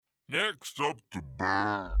Next up to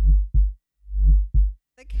burn.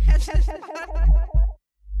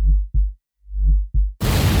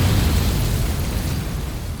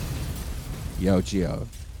 Yo, Gio,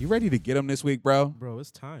 you ready to get him this week, bro? Bro,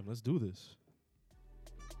 it's time. Let's do this.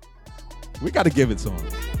 We got to give it to him.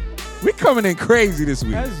 We coming in crazy this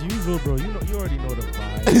week. As usual, bro. You already know the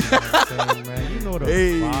vibe. You know what I'm saying, man? You know the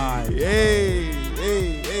vibe. Hey.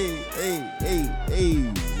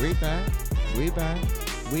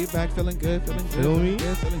 Way back. Feeling good. Feel me?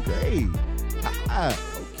 Yeah, feeling great.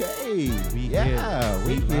 Okay. We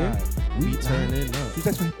here. We turning up. Who's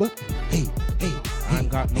that? What? Hey. I ain't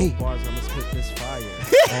got no bars. I'ma spit this fire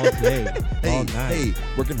all day, all night. Hey,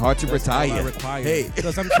 working hard to That's all I retire. require. Hey.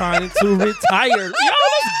 Because I'm trying to retire. Yo,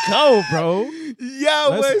 let's go, bro. Yo,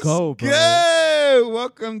 Let's go, bro. Good.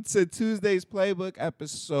 Welcome to Tuesday's Playbook,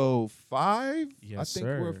 episode 5. Yes, I think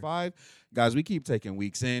sir. we're 5. Guys, we keep taking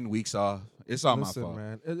weeks in, weeks off. It's all Listen, my fault.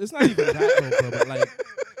 man. It's not even that, though, bro. But like,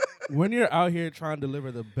 when you're out here trying to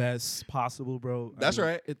deliver the best possible, bro. That's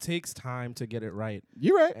right. It takes time to get it right.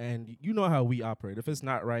 You're right. And you know how we operate. If it's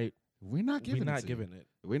not right, We're not giving we're it not to giving you. it.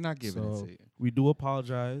 We're not giving it So to you. we do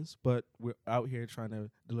apologize, but we're out here trying to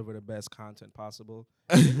deliver the best content possible.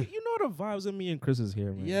 You know the vibes of me and Chris is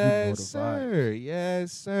here, man. Yes, you know the vibes. sir.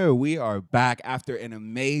 Yes, sir. We are back after an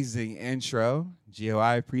amazing intro. Gio,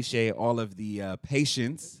 I appreciate all of the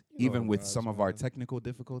patience, You know even the with vibes, some of our man. technical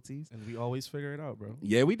difficulties. And we always figure it out, bro.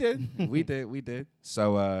 Yeah, we did. we did.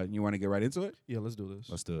 So you want to get right into it? Yeah, let's do this.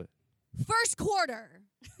 Let's do it. First quarter.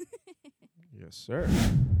 Yes, sir.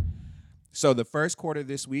 So the first quarter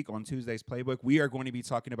this week on Tuesday's Playbook, we are going to be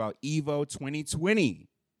talking about EVO 2020.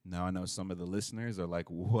 Now, I know some of the listeners are like,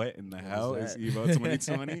 what in the hell is that? EVO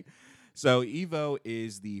 2020? So EVO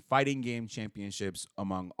is the fighting game championships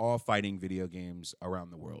among all fighting video games around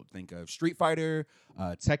the world. Think of Street Fighter,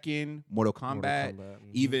 Tekken, Mortal Kombat, Mhm.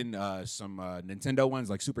 even some Nintendo ones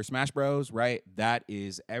like Super Smash Bros. Right? There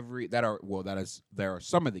are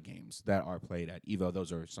some of the games that are played at EVO.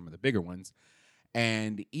 Those are some of the bigger ones.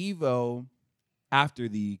 And EVO, after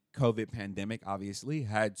the COVID pandemic, obviously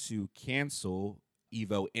had to cancel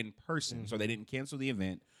EVO in person. So they didn't cancel the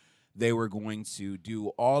event. They were going to do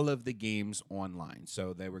all of the games online.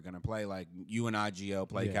 So they were going to play like you and I, Gio,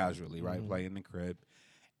 play casually, right? Play in the crib.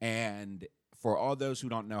 And for all those who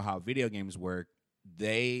don't know how video games work,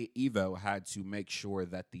 EVO had to make sure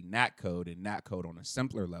that the NAT code, and NAT code on a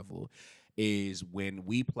simpler level, is when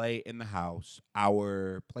we play in the house,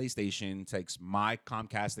 our PlayStation takes my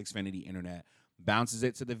Comcast Xfinity internet, bounces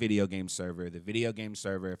it to the video game server. The video game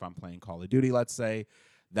server, if I'm playing Call of Duty, let's say,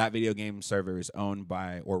 that video game server is owned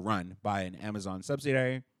by or run by an Amazon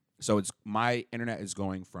subsidiary. So it's my internet is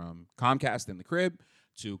going from Comcast in the crib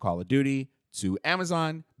to Call of Duty to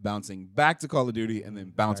Amazon, bouncing back to Call of Duty, and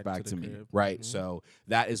then bounce back to me, crib. right? So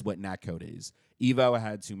that is what NAT code is. EVO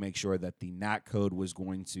had to make sure that the NAT code was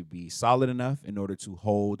going to be solid enough in order to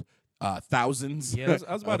hold thousands. Yeah,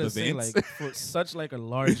 I was about of to say, events. like, for such like a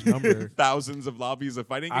large number, thousands of lobbies of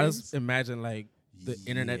fighting I games. just imagine like the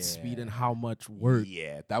internet speed and how much work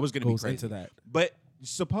Yeah, that was going to be goes crazy. into that. But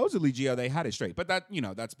supposedly, Gio, they had it straight. But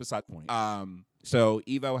that's beside the point. So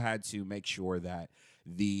EVO had to make sure that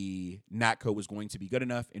the NAT code was going to be good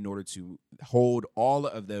enough in order to hold all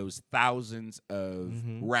of those thousands of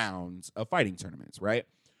rounds of fighting tournaments, right?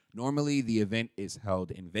 Normally, the event is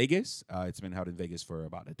held in Vegas. It's been held in Vegas for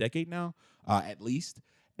about a decade now, at least.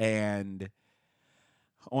 And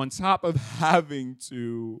on top of having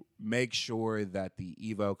to make sure that the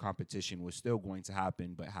EVO competition was still going to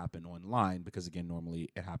happen, but happen online, because again, normally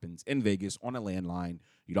it happens in Vegas on a landline.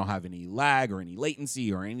 You don't have any lag or any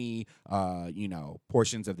latency or any,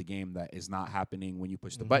 portions of the game that is not happening when you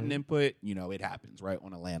push the button input. It happens right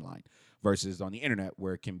on a landline versus on the internet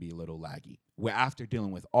where it can be a little laggy. Well, after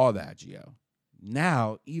dealing with all that, Gio,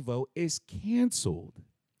 now EVO is canceled.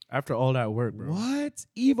 After all that work, bro. What?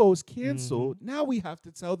 EVO's canceled. Now we have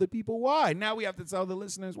to tell the people why. Now we have to tell the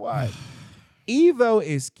listeners why. EVO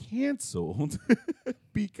is canceled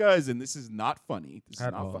because, and this is not funny. This is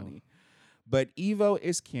At not all. funny. But EVO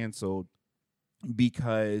is canceled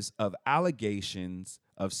because of allegations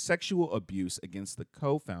of sexual abuse against the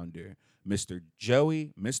co-founder, Mr.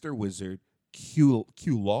 Joey, Mr. Wizard,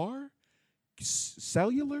 Cular?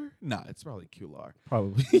 Cellular? No, it's probably Cular.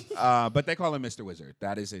 Probably. But they call him Mr. Wizard.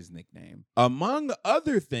 That is his nickname. Among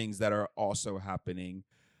other things that are also happening,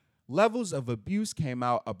 levels of abuse came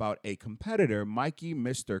out about a competitor, Mikey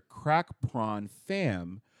Mr. Crack Prawn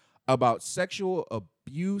Fam, about sexual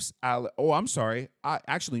abuse. I'm sorry.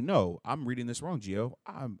 I'm reading this wrong, Gio.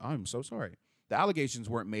 I'm so sorry. the allegations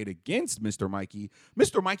weren't made against Mr. Mikey.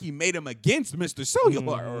 Mr. Mikey made them against Mr.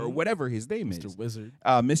 Cellular or whatever his name is. Mr. Wizard.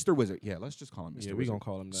 Mr. Wizard. Yeah, let's just call him Mr. Wizard. Yeah, we're going to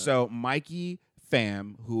call him that. So Mikey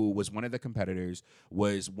Pham, who was one of the competitors,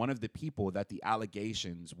 was one of the people that the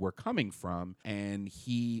allegations were coming from. And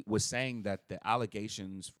he was saying that the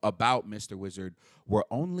allegations about Mr. Wizard were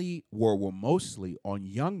mostly on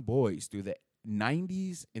young boys through the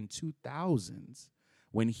 90s and 2000s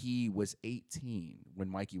when he was 18. When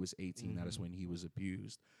Mikey was 18, that is when he was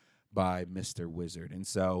abused by Mr. Wizard. And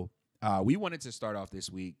so we wanted to start off this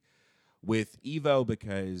week with Evo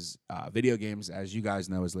because video games, as you guys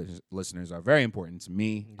know as listeners, are very important to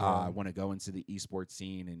me. Yeah. I want to go into the esports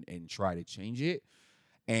scene and try to change it.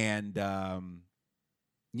 And,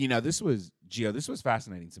 this was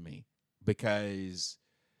fascinating to me because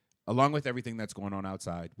along with everything that's going on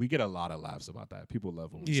outside, we get a lot of laughs about that. People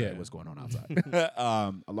love when we say what's going on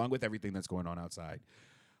outside. Along with everything that's going on outside,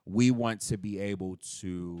 we want to be able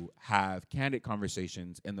to have candid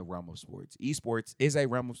conversations in the realm of sports. Esports is a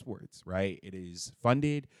realm of sports, right? It is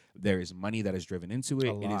funded. There is money that is driven into it.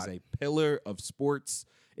 It is a pillar of sports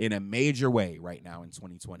in a major way right now in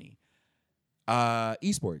 2020.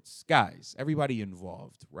 Esports, guys, everybody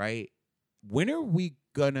involved, right? When are we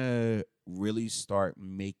gonna really start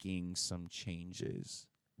making some changes?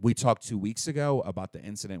 We talked 2 weeks ago about the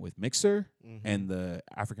incident with Mixer and the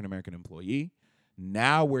African-American employee.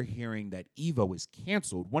 Now we're hearing that Evo is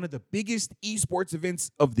canceled, one of the biggest esports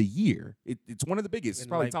events of the year. It's one of the biggest. It's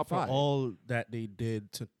probably top 5. All that they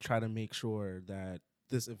did to try to make sure that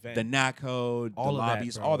this event, the NAC code, the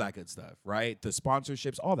lobbies, that, all that good stuff, right? The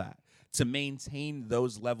sponsorships, all that. To maintain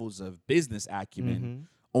those levels of business acumen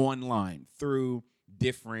online through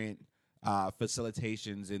different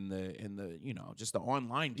facilitations in the just the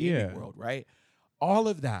online gaming world, right? All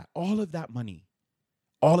of that money,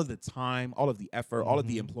 all of the time, all of the effort, all of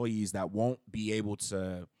the employees that won't be able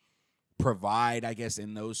to provide, I guess,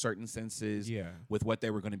 in those certain senses with what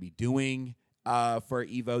they were going to be doing for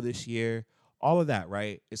Evo this year. All of that,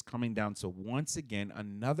 right, is coming down to, once again,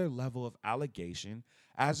 another level of allegation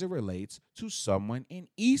as it relates to someone in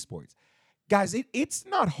esports. Guys, it's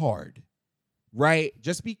not hard, right?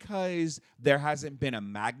 Just because there hasn't been a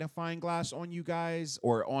magnifying glass on you guys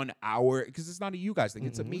or on because it's not a you guys thing,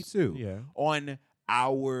 it's a me too. Yeah. On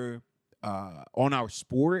our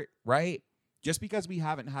sport, right? Just because we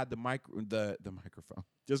haven't had the microphone,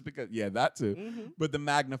 just because that too, but the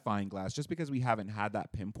magnifying glass, just because we haven't had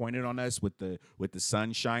that pinpointed on us with the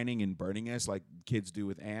sun shining and burning us like kids do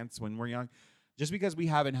with ants when we're young, just because we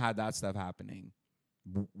haven't had that stuff happening,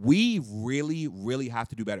 we really, really have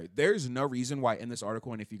to do better. There's no reason why in this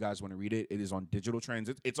article, and if you guys want to read it, it is on digital trends.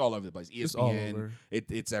 It's all over the place. ESPN,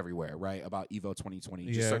 it's everywhere, right? About Evo 2020.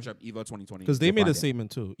 Just search up Evo 2020. Because they made a statement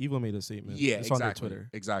too. Evo made a statement. Yeah, it's exactly. on their Twitter.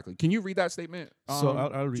 Exactly. Can you read that statement? So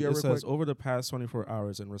I'll read. It says, over the past 24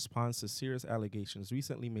 hours, in response to serious allegations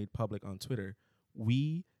recently made public on Twitter,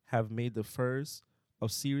 we have made the first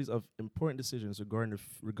of series of important decisions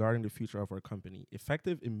regarding the future of our company.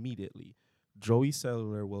 Effective immediately, Joey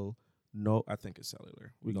Cellular will I think it's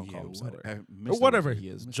Cellular. We're going to call him Cellular. Or whatever he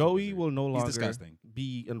is. Joey will no longer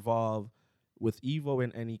be involved with Evo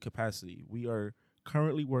in any capacity. We are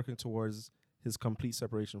currently working towards his complete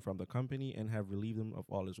separation from the company and have relieved him of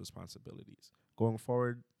all his responsibilities. Going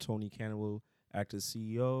forward, Tony Cannon will act as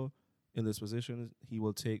CEO. In this position, he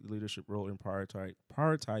will take the leadership role in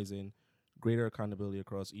prioritizing greater accountability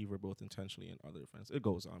across Evo, both intentionally and other events. It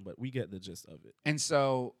goes on, but we get the gist of it. And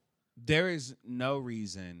so there is no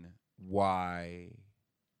reason why.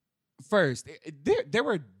 First, there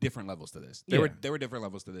were different levels to this. There were different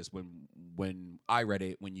levels to this when I read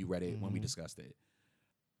it, when you read it, when we discussed it.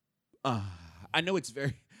 I know it's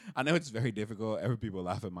very difficult. Every people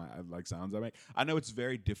laugh at my sounds I make. I know it's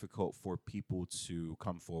very difficult for people to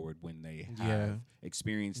come forward when they have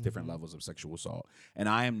experienced different levels of sexual assault. And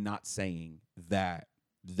I am not saying that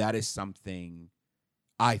is something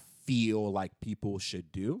I feel like people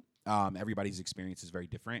should do. Everybody's experience is very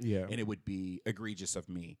different. Yeah. And it would be egregious of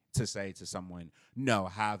me to say to someone, no,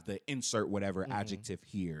 have the insert whatever adjective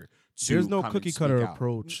here. There's no cookie cutter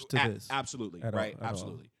approach to this. Absolutely. Right.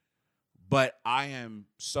 Absolutely. But I am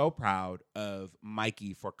so proud of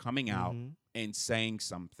Mikey for coming out and saying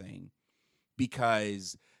something,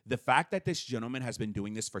 because the fact that this gentleman has been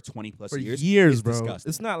doing this for 20 plus years is bro. Disgusting.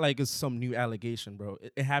 It's not like it's some new allegation, bro.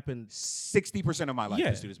 It happened. 60% of my life,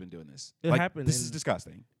 this dude has been doing this. It happened. This is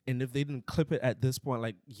disgusting. And if they didn't clip it at this point,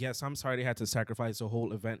 like, yes, I'm sorry they had to sacrifice a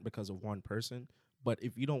whole event because of one person. But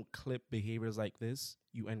if you don't clip behaviors like this,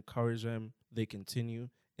 you encourage them, they continue,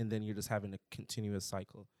 and then you're just having a continuous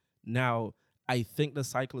cycle. Now, I think the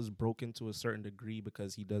cycle is broken to a certain degree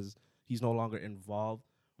because he he's no longer involved.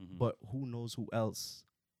 Mhm. But who knows who else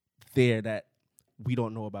there that we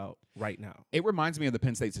don't know about right now? It reminds me of the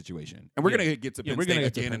Penn State situation, and we're Yeah. gonna get to Yeah, Penn we're State gonna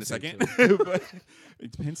get to again Penn in a State second.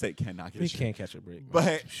 But Penn State cannot get They a shit. can't catch a break.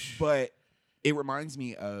 man. But it reminds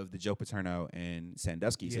me of the Joe Paterno and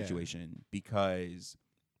Sandusky Yeah. situation, because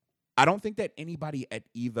I don't think that anybody at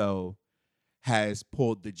Evo has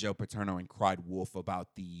pulled the Joe Paterno and cried wolf about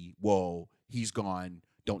he's gone,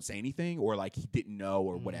 don't say anything, or like he didn't know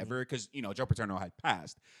or whatever, because Joe Paterno had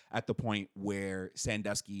passed at the point where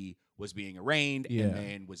Sandusky was being arraigned and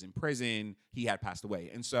then was in prison. He had passed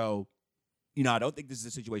away, and so I don't think this is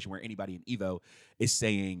a situation where anybody in Evo is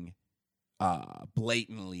saying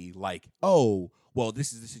blatantly like, oh, well,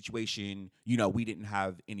 this is the situation, we didn't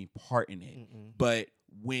have any part in it. But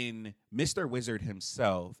when Mr. Wizard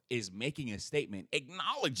himself is making a statement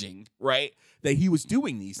acknowledging, right, that he was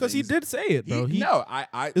doing these things. Because he did say it, bro.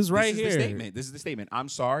 It's right here. here. This is the statement. I'm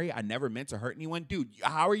sorry. I never meant to hurt anyone. Dude,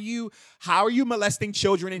 how are you molesting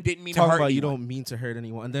children and didn't mean to hurt anyone? You don't mean to hurt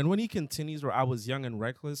anyone. And then when he continues where I was young and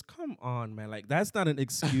reckless, come on, man. Like, that's not an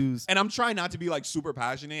excuse. And I'm trying not to be like super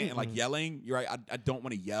passionate and like yelling. You're right. I don't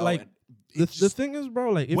want to yell. Like, the thing is,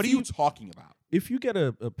 bro, like, what are you talking about? If you get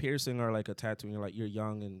a piercing or like a tattoo and you're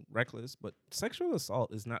young and reckless, but sexual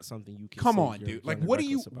assault is not something you can Come say on, you're dude. Like, young and what are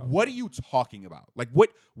you reckless about. what are you talking about? Like,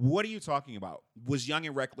 what are you talking about? Was young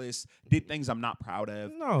and reckless, did things I'm not proud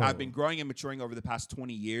of. No. I've been growing and maturing over the past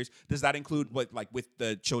 20 years. Does that include with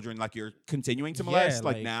the children like you're continuing to molest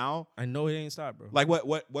like now? I know it ain't stopped, bro. Like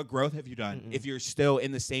what growth have you done if you're still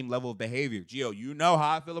in the same level of behavior? Gio, you know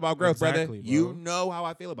how I feel about growth, brother. Bro. You know how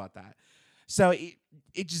I feel about that. So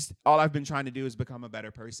it just, all I've been trying to do is become a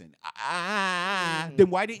better person. Then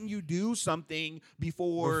why didn't you do something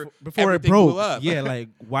before it everything broke? blew up? Yeah, like,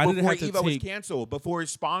 why did it before have to Evo was take... canceled, before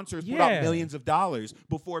sponsors put out millions of dollars,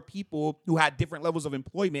 before people who had different levels of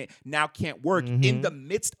employment now can't work in the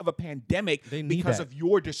midst of a pandemic because of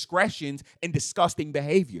your discretions and disgusting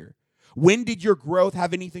behavior? When did your growth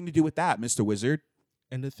have anything to do with that, Mr. Wizard?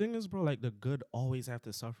 And the thing is, bro, like, the good always have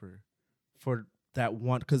to suffer for that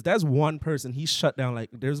one, because that's one person. He shut down, like,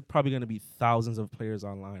 there's probably going to be thousands of players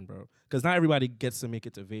online, bro, because not everybody gets to make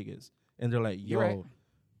it to Vegas. And they're like, yo,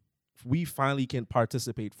 we finally can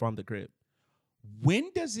participate from the crib.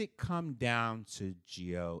 When does it come down to,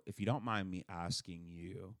 Gio, if you don't mind me asking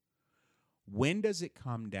you, when does it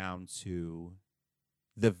come down to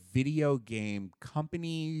the video game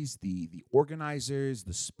companies, the organizers,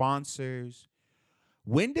 the sponsors?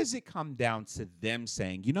 When does it come down to them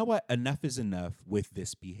saying, you know what, enough is enough with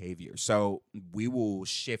this behavior? So we will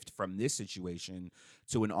shift from this situation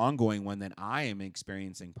to an ongoing one that I am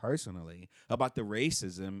experiencing personally about the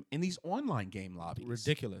racism in these online game lobbies.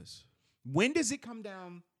 Ridiculous. When does it come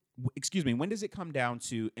down? When does it come down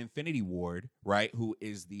to Infinity Ward, right? Who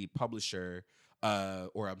is the publisher, the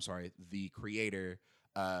creator,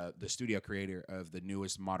 the studio creator of the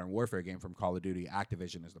newest Modern Warfare game from Call of Duty.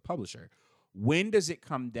 Activision is the publisher. When does it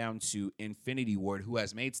come down to Infinity Ward, who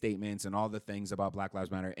has made statements and all the things about Black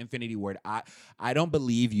Lives Matter? Infinity Ward, I don't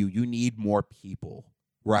believe you. You need more people,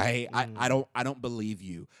 right? I don't believe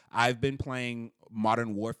you. I've been playing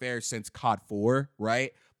Modern Warfare since COD 4,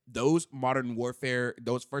 right? Those Modern Warfare,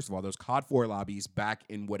 those COD 4 lobbies back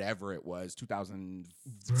in whatever it was,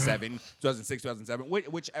 2007, 2006, 2007,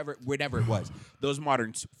 whenever it was, those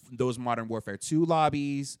Modern Warfare 2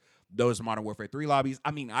 lobbies, those Modern Warfare 3 lobbies.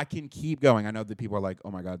 I mean, I can keep going. I know that people are like,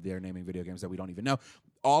 oh my God, they're naming video games that we don't even know.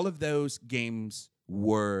 All of those games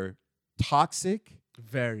were toxic,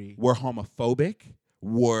 were homophobic,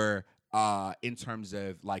 were in terms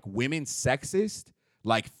of like women sexist,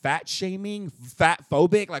 like fat shaming, fat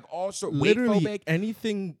phobic, like all sorts, weight phobic,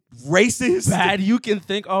 anything racist, bad you can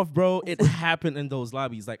think of, bro. It happened in those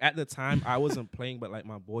lobbies. Like, at the time, I wasn't playing, but like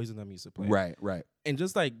my boys and them used to play. Right. And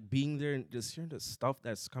just like being there and just hearing the stuff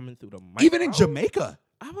that's coming through the mic. Even in Jamaica,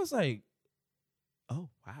 I was like, oh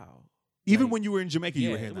wow. Even like, when you were in Jamaica, you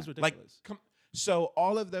were it hearing was that. ridiculous. Like, so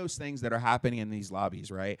all of those things that are happening in these lobbies,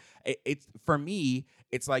 right? It's for me,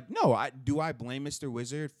 it's like, no, do I blame Mr.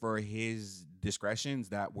 Wizard for his discretions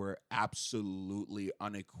that were absolutely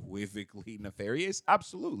unequivocally nefarious?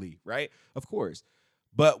 Absolutely, right? Of course.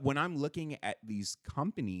 But when I'm looking at these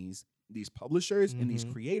companies, these publishers and these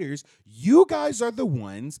creators, you guys are the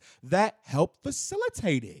ones that help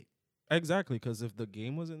facilitate it. Exactly, because if the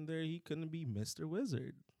game wasn't there, he couldn't be Mr.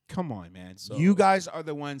 Wizard. Come on, man. So, you guys are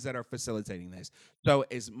the ones that are facilitating this. So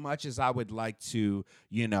as much as I would like to,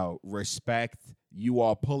 respect you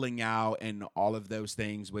all pulling out and all of those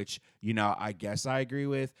things, which, I guess I agree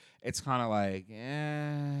with, it's kind of like,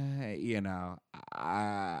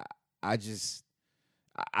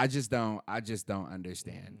 I just don't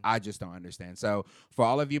understand. I just don't understand. So for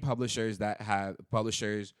all of you publishers that have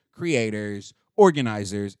publishers, creators,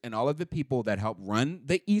 organizers, and all of the people that help run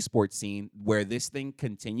the esports scene where this thing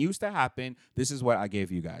continues to happen, this is what I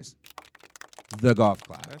gave you guys. The golf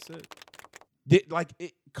clap. That's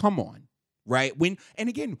it. Come on. Right? And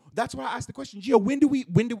again, that's why I asked the question, Gio,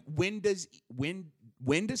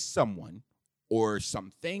 when does someone or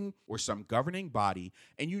something or some governing body,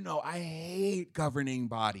 and I hate governing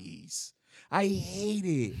bodies. I hate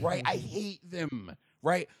it, right? I hate them,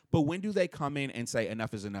 right? But when do they come in and say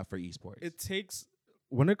enough is enough for esports?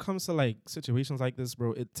 When it comes to like situations like this,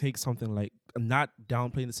 bro, it takes something like, I'm not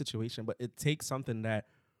downplaying the situation, but it takes something that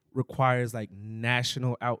requires like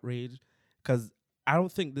national outrage, because I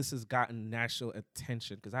don't think this has gotten national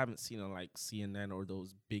attention, because I haven't seen it on like CNN or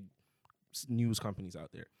those big news companies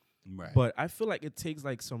out there. Right. But I feel like it takes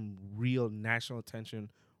like some real national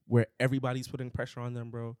attention where everybody's putting pressure on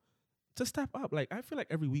them, bro, to step up. Like, I feel like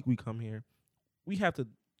every week we come here, we have to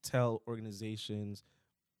tell organizations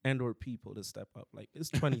and or people to step up. Like,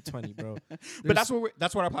 it's 2020, bro. But that's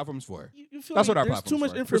what our platform's for. You feel that's like what our there's too platform's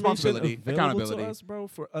much for. information Responsibility, available accountability to us, bro,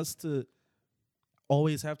 for us to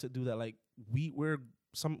always have to do that. Like, we're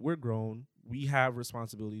grown. We have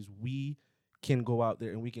responsibilities. We can go out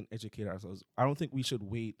there and we can educate ourselves. I don't think we should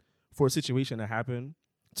wait for a situation to happen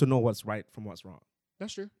to know what's right from what's wrong.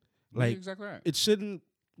 That's true. Like, You're exactly right.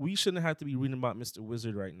 We shouldn't have to be reading about Mr.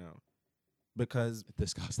 Wizard right now, because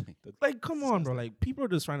Disgusting. like, come on, bro. Like, people are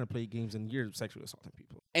just trying to play games and you're sexually assaulting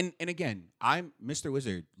people. And again, I'm Mr.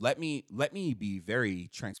 Wizard. Let me be very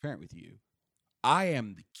transparent with you. I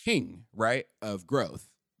am the king, right, of growth.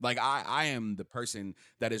 Like, I am the person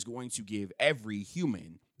that is going to give every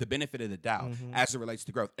human the benefit of the doubt as it relates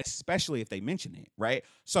to growth, especially if they mention it, right?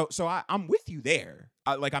 So I'm with you there.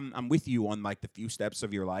 I'm with you on like the few steps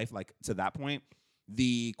of your life, like to that point.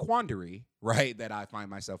 The quandary, right, that I find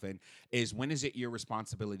myself in is, when is it your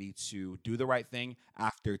responsibility to do the right thing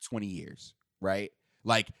after 20 years, right?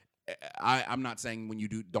 Like, I'm not saying when you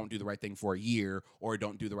don't do the right thing for a year or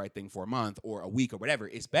don't do the right thing for a month or a week or whatever,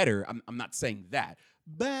 it's better. I'm not saying that.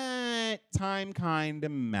 But time kind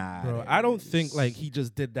of matters. Bro, I don't think like he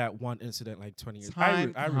just did that one incident like 20 years.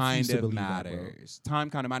 Time I kind to of believe matters. Time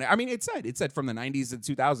kind of matters. I mean, it said from the 90s and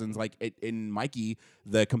 2000s, like in Mikey,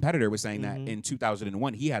 the competitor, was saying that in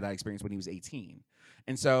 2001, he had that experience when he was 18.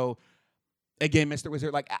 And so, again, Mr.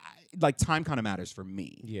 Wizard, like time kind of matters for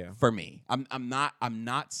me. Yeah. For me. I'm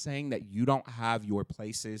not saying that you don't have your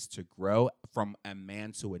places to grow from a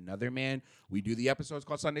man to another man. We do the episodes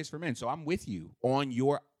called Sundays for Men. So I'm with you on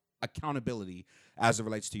your accountability as it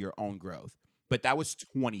relates to your own growth. But that was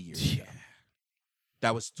 20 years ago.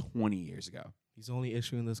 That was 20 years ago. He's only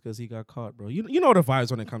issuing this because he got caught, bro. You know the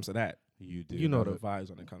vibes when it comes to that. You do. You know the vibes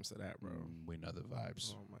when it comes to that, bro. We know the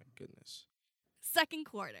vibes. Oh, my goodness. Second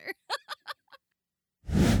quarter.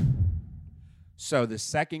 So the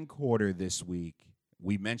second quarter this week,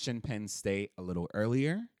 we mentioned Penn State a little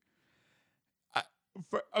earlier.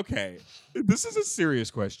 Okay, this is a serious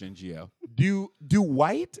question, Gio. Do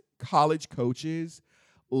white college coaches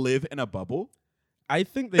live in a bubble? I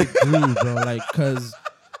think they do, bro. Like, because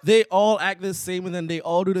they all act the same, and then they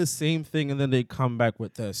all do the same thing, and then they come back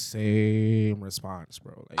with the same response,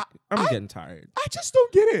 bro. Like, I'm getting tired. I just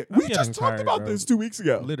don't get it. We just talked tired, about bro. this 2 weeks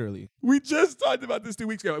ago. Literally. We just talked about this 2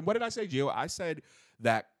 weeks ago. And what did I say, Gio? I said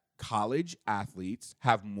that college athletes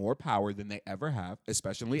have more power than they ever have,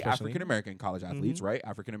 especially African-American college athletes, right?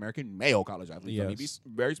 African-American male college athletes. Let me be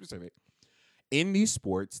very specific. In these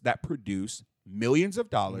sports that produce millions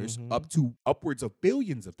of dollars up to upwards of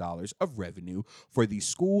billions of dollars of revenue for these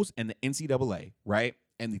schools and the NCAA, right?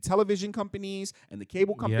 And the television companies and the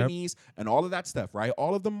cable companies and all of that stuff, right?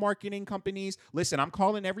 All of the marketing companies. Listen, I'm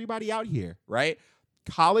calling everybody out here, right?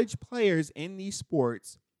 College players in these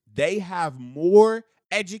sports, they have more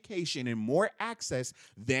education and more access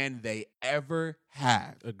than they ever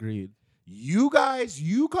have. Agreed. You guys,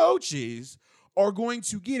 you coaches, are going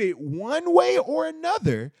to get it one way or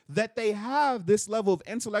another that they have this level of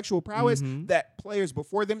intellectual prowess that players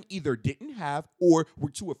before them either didn't have or were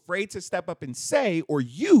too afraid to step up and say, or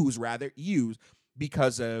use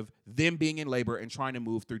because of them being in labor and trying to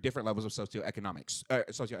move through different levels of socioeconomics.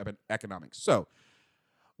 So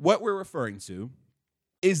what we're referring to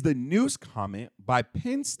is the news comment by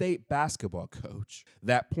Penn State basketball coach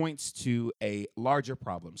that points to a larger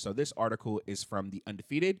problem. So this article is from The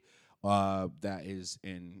Undefeated, that is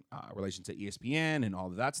in relation to ESPN and all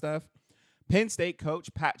of that stuff. Penn State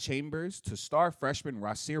coach Pat Chambers to star freshman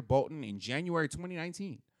Rasir Bolton in January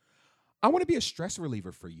 2019. I want to be a stress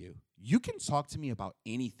reliever for you. You can talk to me about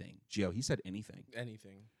anything. Gio, he said anything.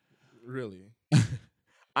 Anything. Really.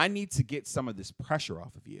 I need to get some of this pressure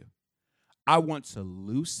off of you. I want to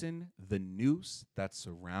loosen the noose that's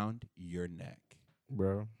around your neck.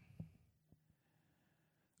 Bro.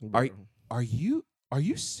 Are you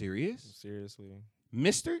serious? Seriously.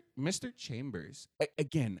 Mr. Chambers.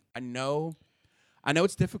 Again, I know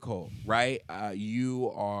it's difficult, right?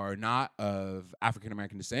 You are not of African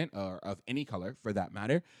American descent or of any color for that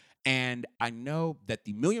matter. And I know that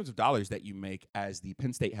the millions of dollars that you make as the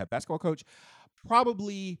Penn State head basketball coach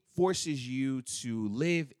probably forces you to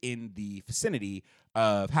live in the vicinity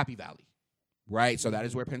of Happy Valley, right? So that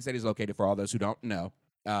is where Penn State is located for all those who don't know.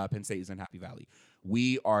 Penn State is in Happy Valley.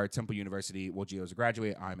 We are Temple University. Well, Gio's a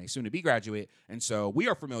graduate. I'm a soon-to-be graduate. And so we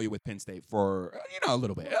are familiar with Penn State for, a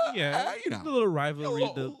little bit. A little rivalry.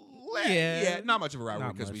 Not much of a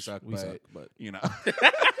rivalry because we suck, but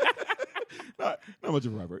not much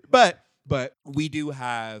of a rivalry. But we do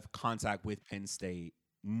have contact with Penn State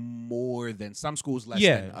more than some schools, less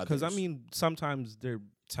than others. because sometimes they're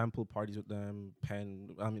Temple parties with them,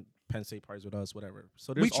 Penn State parties with us, whatever.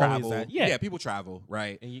 So there's we travel. always that. Yeah, people travel,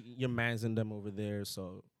 right? And your man's in them over there,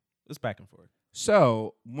 so it's back and forth.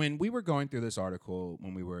 So when we were going through this article,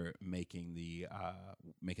 when we were making the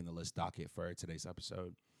list docket for today's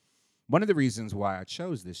episode, one of the reasons why I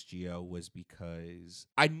chose this, Gio, was because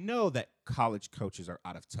I know that college coaches are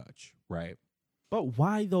out of touch, right? But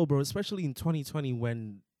why though, bro? Especially in 2020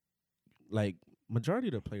 when, like, majority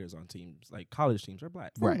of the players on teams, like college teams, are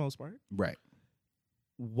black for the most part. Right.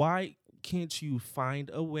 Why can't you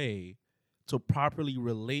find a way to properly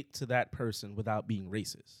relate to that person without being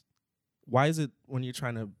racist? Why is it when you're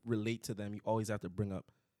trying to relate to them, you always have to bring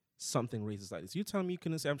up something racist like this? You telling me you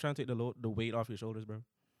couldn't say, I'm trying to take the weight off your shoulders, bro?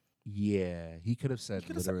 Yeah, he could have said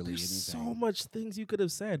literally anything. So much things you could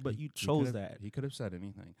have said, but you chose that. He could have said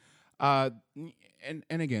anything. And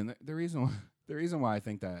again, the reason why I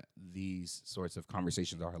think that these sorts of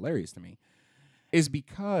conversations are hilarious to me is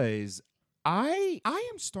because I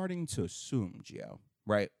am starting to assume, Gio,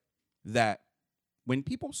 right, that when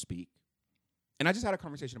people speak, and I just had a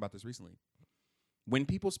conversation about this recently. When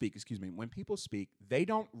people speak, they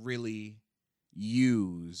don't really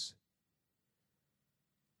use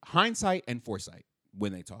hindsight and foresight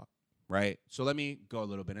when they talk, right? So let me go a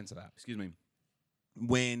little bit into that.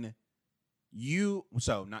 When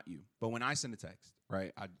not you, but when I send a text,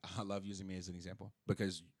 right? I love using me as an example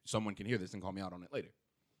because someone can hear this and call me out on it later.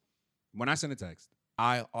 When I send a text,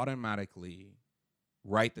 I automatically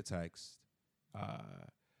write the text,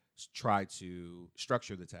 try to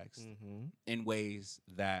structure the text in ways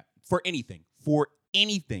that for anything,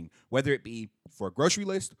 whether it be for a grocery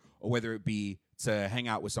list or whether it be to hang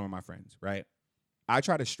out with some of my friends, right? I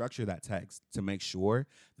try to structure that text to make sure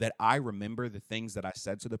that I remember the things that I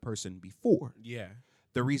said to the person before. Yeah.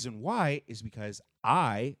 The reason why is because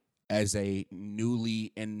I, as a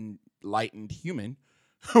newly enlightened human,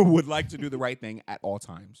 would like to do the right thing at all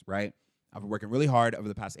times, right? I've been working really hard over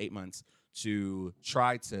the past 8 months to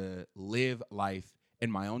try to live life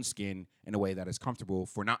in my own skin in a way that is comfortable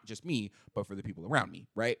for not just me, but for the people around me,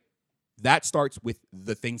 right? That starts with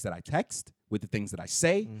the things that I text, with the things that I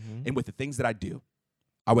say, and with the things that I do.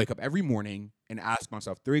 I wake up every morning and ask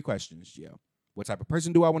myself 3 questions, Gio. What type of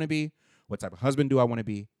person do I want to be? What type of husband do I want to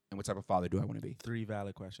be? And what type of father do I want to be? 3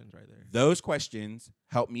 valid questions right there. Those questions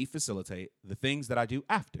help me facilitate the things that I do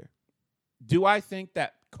after. Do I think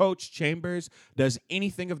that Coach Chambers does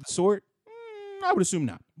anything of the sort? I would assume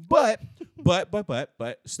not. But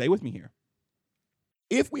stay with me here.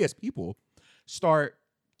 If we as people start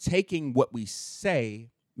taking what we say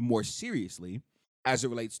more seriously as it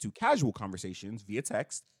relates to casual conversations via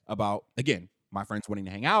text about, again, my friends wanting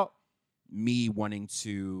to hang out, me wanting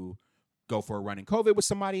to go for a run in COVID with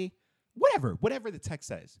somebody, whatever the text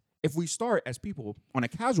says. If we start as people on a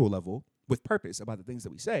casual level with purpose about the things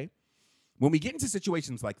that we say, when we get into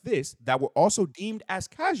situations like this that were also deemed as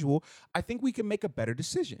casual, I think we can make a better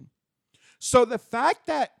decision. So the fact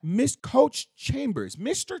that Mr.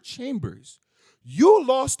 Chambers, you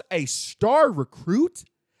lost a star recruit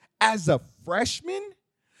as a freshman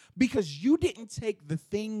because you didn't take the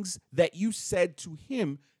things that you said to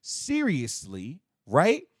him seriously,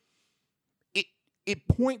 right? It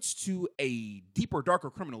points to a deeper,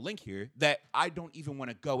 darker criminal link here that I don't even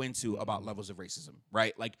want to go into about levels of racism,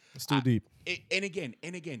 right? Like, it's too deep. And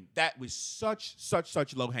again, that was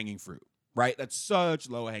such low-hanging fruit, right? That's such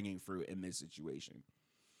low-hanging fruit in this situation.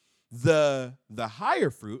 The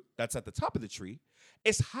higher fruit that's at the top of the tree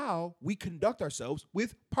is how we conduct ourselves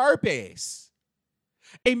with purpose.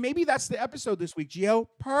 And maybe that's the episode this week, Gio.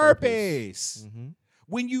 Purpose.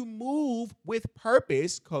 When you move with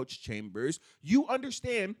purpose, Coach Chambers, you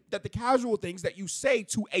understand that the casual things that you say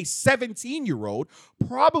to a 17-year-old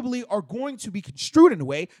probably are going to be construed in a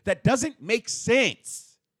way that doesn't make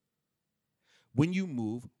sense. When you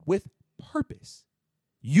move with purpose,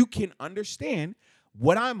 you can understand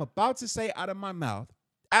what I'm about to say out of my mouth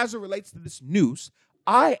as it relates to this news.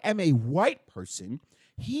 I am a white person.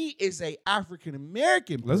 He is a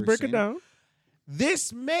African-American person. Let's break it down.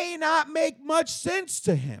 This may not make much sense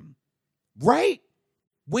to him, right?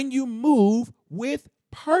 When you move with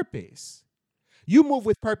purpose. You move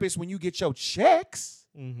with purpose when you get your checks.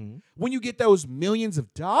 Mm-hmm. When you get those millions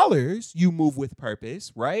of dollars, you move with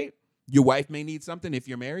purpose, right? Your wife may need something if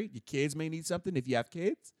you're married. Your kids may need something if you have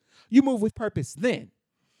kids. You move with purpose then.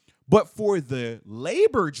 But for the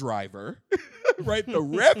labor driver, right, the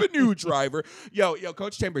revenue driver, yo,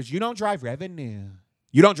 Coach Chambers, you don't drive revenue.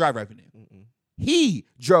 You don't drive revenue. Mm-mm. He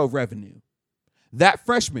drove revenue. That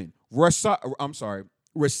freshman, Rasir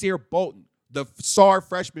Bolton, the SAR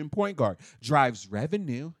freshman point guard, drives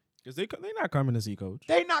revenue. Because they're not coming to see Coach.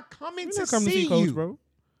 They're not coming They're to not coming see to see Coach, you, bro.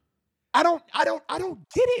 I don't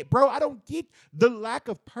get it, bro. I don't get the lack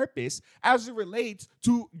of purpose as it relates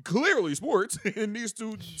to clearly sports in these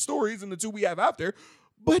two stories and the two we have out there,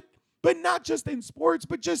 but not just in sports,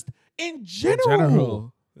 but just in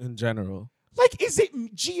general. In general. Like, is it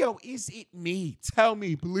Gio? Is it me? Tell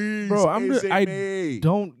me, please. Bro, I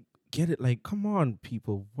don't get it. Like, come on,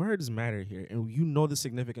 people. Words matter here, and you know the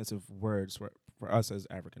significance of words for us as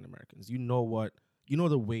African Americans. You know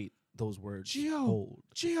the weight those words hold.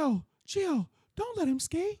 Gio, don't let him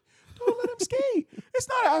skate. Don't let him skate. It's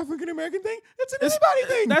not an African American thing. It's an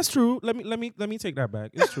anybody thing. That's true. Let me take that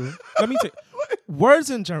back. It's true. Words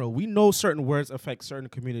in general. We know certain words affect certain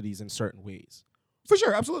communities in certain ways. For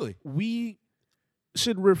sure, absolutely. We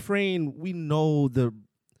should refrain. We know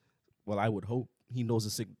I would hope he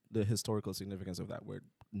knows the historical significance of that word,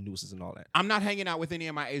 nooses and all that. I'm not hanging out with any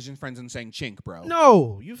of my Asian friends and saying chink, bro.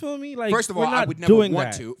 No, you feel me? Like, first of all, I would never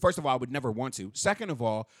want to. First of all, I would never want to. Second of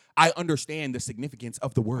all, I understand the significance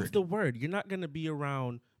of the word. You're not going to be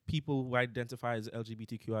around people who identify as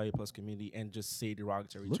LGBTQIA plus community and just say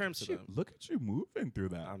derogatory terms to them. Look at you moving through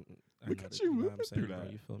that. Look at you moving through that.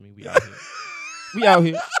 Bro, you feel me? We out here. We out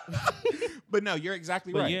here. But no, you're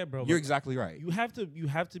exactly right. Yeah, bro. You're exactly right. You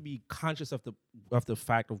have to be conscious of the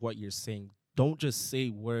fact of what you're saying. Don't just say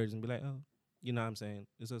words and be like, oh, you know what I'm saying?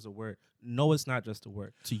 It's just a word. No, it's not just a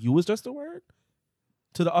word. To you, it's just a word.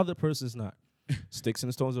 To the other person, it's not. Sticks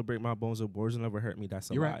and stones will break my bones, but words will never hurt me. That's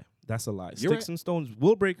a lie. Right. That's a lie. You're Sticks and stones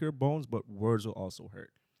will break your bones, but words will also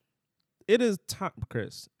hurt. It is time,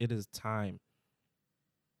 Chris. It is time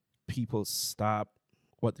people stop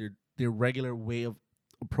what their regular way of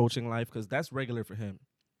approaching life, because that's regular for him.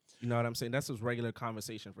 You know what I'm saying? That's his regular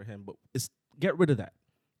conversation for him. But get rid of that.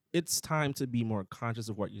 It's time to be more conscious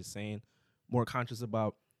of what you're saying, more conscious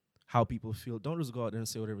about how people feel. Don't just go out there and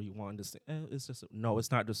say whatever you want. Just say, it's just no.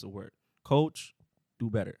 It's not just a word. Coach, do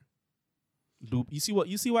better. You see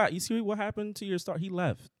what happened to your start? He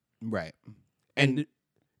left. Right. And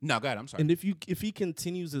no, go ahead. I'm sorry. And if he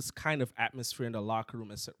continues this kind of atmosphere in the locker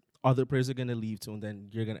room, other players are gonna leave too, and then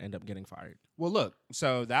you're gonna end up getting fired. Well, look.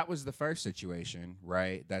 So that was the first situation,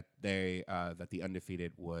 right? That the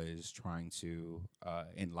Undefeated was trying to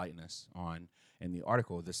enlighten us on in the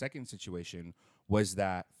article. The second situation was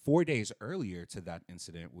that 4 days earlier to that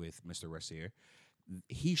incident with Mr. Rasir,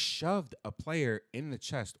 he shoved a player in the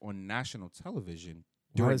chest on national television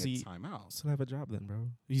during a timeout. Still have a job then, bro?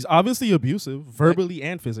 He's obviously abusive, verbally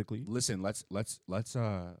and physically. Listen, let's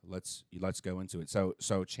go into it.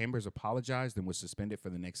 So Chambers apologized and was suspended for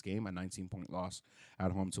the next game, a 19-point loss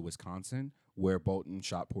at home to Wisconsin, where Bolton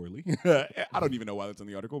shot poorly. I don't even know why that's in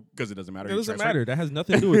the article, because it doesn't matter. It doesn't matter. That has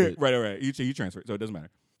nothing to do with it. Right. He transferred, so it doesn't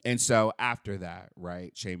matter. And so after that,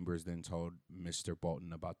 right, Chambers then told Mr.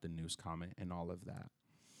 Bolton about the news comment and all of that.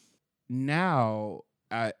 Now,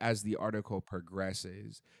 as the article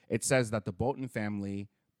progresses, it says that the Bolton family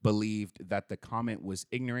believed that the comment was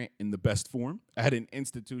ignorant in the best form, at an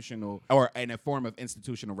institutional or in a form of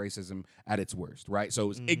institutional racism at its worst, right? So it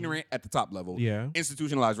was ignorant at the top level,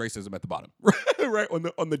 institutionalized racism at the bottom, right?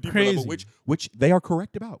 On the deeper level, which they are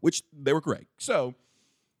correct about, which they were correct. So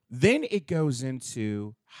then it goes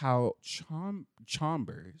into how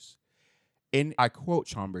Chambers, and I quote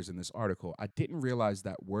Chambers in this article, "I didn't realize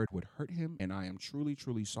that word would hurt him, and I am truly,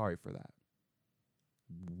 truly sorry for that."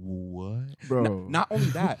 What? Bro. Not only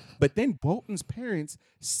that, but then Bolton's parents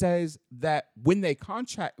says that when they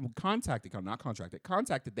contacted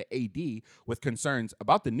the AD with concerns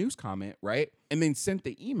about the news comment, right? And then sent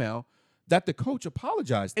the email, that the coach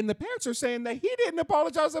apologized. And the parents are saying that he didn't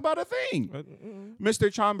apologize about a thing.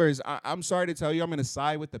 Mr. Chambers, I'm sorry to tell you, I'm going to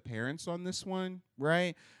side with the parents on this one,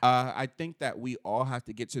 right? I think that we all have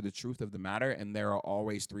to get to the truth of the matter, and there are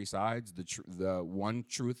always three sides. The one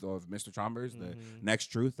truth of Mr. Chambers, the next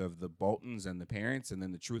truth of the Boltons and the parents, and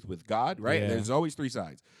then the truth with God, right? Yeah. There's always three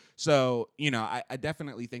sides. So, I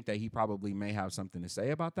definitely think that he probably may have something to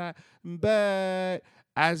say about that. But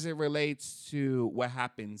as it relates to what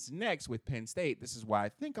happens next with Penn State, this is why I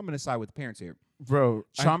think I'm going to side with the parents here. Bro,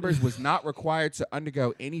 Chambers was not required to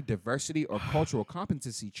undergo any diversity or cultural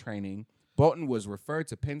competency training. Bolton was referred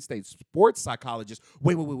to Penn State sports psychologist.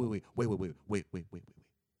 Wait.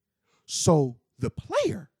 So the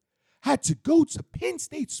player had to go to Penn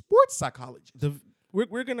State sports psychologist.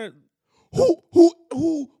 We're gonna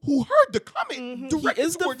who heard the comment directly. He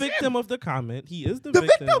is the victim of the comment. He is the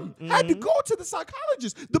victim. Had to go to the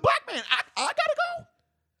psychologist. The black man, I gotta go.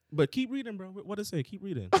 But keep reading, bro. What it say? Keep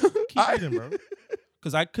reading. Keep reading, bro.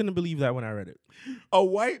 Because I couldn't believe that when I read it. A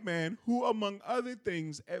white man who, among other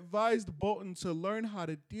things, advised Bolton to learn how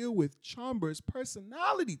to deal with Chambers'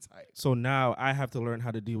 personality type. So now I have to learn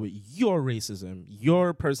how to deal with your racism,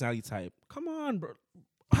 your personality type. Come on, bro.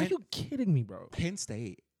 Are you kidding me, bro? Penn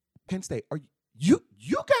State, are you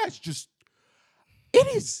guys just?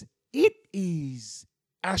 It is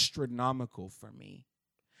astronomical for me.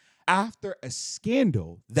 After a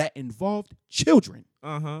scandal that involved children,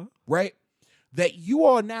 right? That you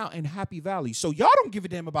are now in Happy Valley, so y'all don't give a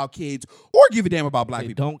damn about kids or give a damn about black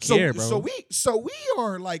people. Don't care, bro. So we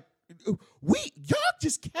are like, y'all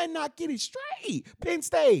just cannot get it straight. Penn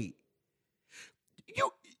State,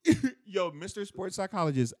 yo, Mr. Sports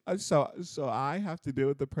Psychologist. So I have to deal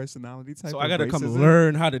with the personality type. So I gotta come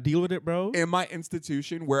learn how to deal with it, bro. In my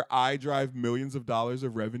institution, where I drive millions of dollars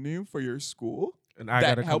of revenue for your school. And I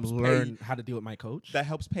gotta come learn how to deal with my coach. That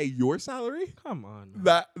helps pay your salary? Come on.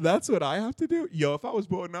 Man. That's what I have to do? Yo, if I was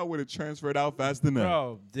Bolton, I would have transferred out fast enough.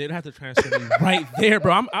 Bro, they'd have to transfer me right there,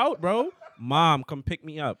 bro. I'm out, bro. Mom, come pick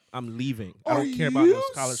me up. I'm leaving. I don't care about no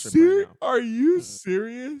scholarship right now. Are you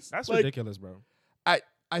serious? That's ridiculous, bro.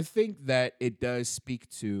 I think that it does speak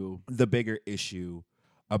to the bigger issue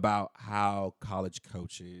about how college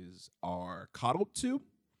coaches are coddled to.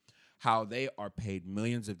 How they are paid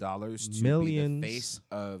millions of dollars to be the face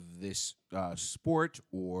of this sport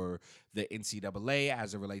or the NCAA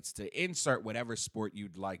as it relates to insert whatever sport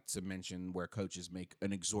you'd like to mention where coaches make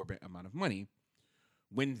an exorbitant amount of money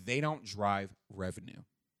when they don't drive revenue,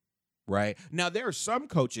 right? Now, there are some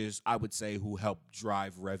coaches, I would say, who help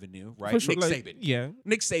drive revenue, right? Sure, Saban. Yeah.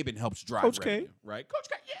 Nick Saban helps drive Coach revenue, K. right? Coach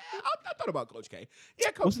K, yeah, I thought about Coach K. Yeah,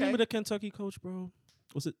 Coach K. What's the name of the Kentucky coach, bro?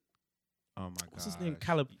 Was it? Oh, my God. What's his name?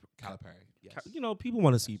 Calipari. Yes. People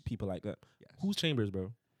want to see people like that. Yes. Who's Chambers,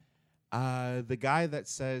 bro? The guy that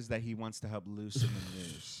says that he wants to help loosen the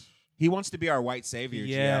noose. He wants to be our white savior,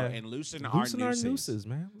 yeah, and loosen our nooses,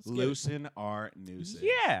 man. Loosen our nooses.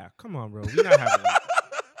 Yeah, come on, bro. We're not having that.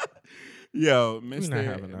 Yo,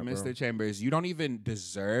 Mr. Chambers, you don't even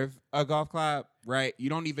deserve a golf clap, right? You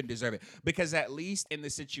don't even deserve it. Because at least in the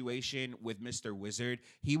situation with Mr. Wizard,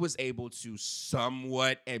 he was able to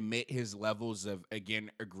somewhat admit his levels of, again,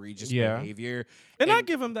 egregious behavior. And I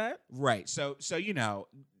give him that. Right. So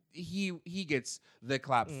he gets the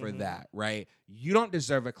clap for that, right? You don't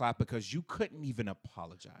deserve a clap because you couldn't even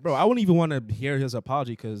apologize. Bro, I wouldn't even want to hear his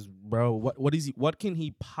apology because, bro, what can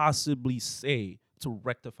he possibly say to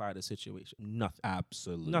rectify the situation? Nothing.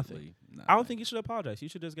 Absolutely. Nothing. I don't think he should apologize. He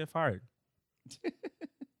should just get fired.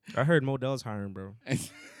 I heard Modell's hiring, bro.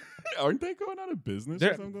 Aren't they going out of business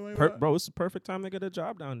or something like that? Bro, it's the perfect time to get a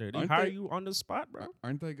job down there. They hire you on the spot, bro.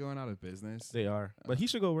 Aren't they going out of business? They are. But he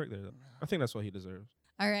should go work there, though. I think that's what he deserves.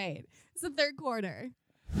 All right. It's the third quarter.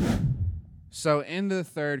 So in the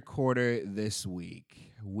third quarter this week,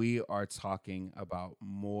 we are talking about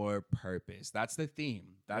more purpose. That's the theme.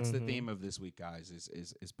 That's the theme of this week, guys,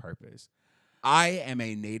 is purpose. I am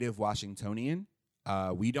a native Washingtonian.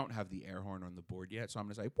 We don't have the air horn on the board yet, so I'm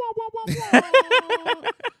going to say, wah, wah, wah,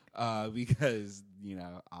 wah. Because,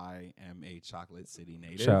 I am a Chocolate City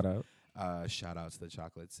native. Shout out. Shout out to the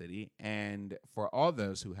Chocolate City. And for all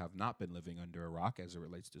those who have not been living under a rock as it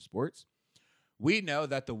relates to sports, we know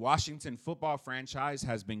that the Washington football franchise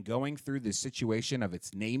has been going through the situation of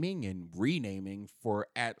its naming and renaming for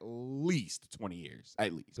at least 20 years,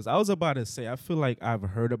 at least. Because I was about to say, I feel like I've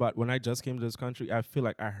heard about, when I just came to this country, I feel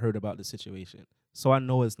like I heard about the situation. So I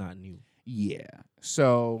know it's not new. Yeah.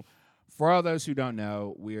 So for all those who don't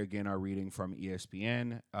know, we again are reading from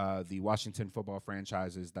ESPN. The Washington football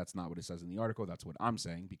franchises, that's not what it says in the article. That's what I'm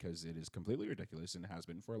saying because it is completely ridiculous and has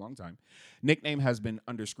been for a long time. Nickname has been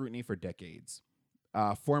under scrutiny for decades.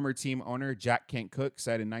 Former team owner Jack Kent Cooke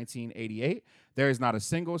said in 1988, there is not a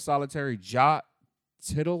single solitary jot,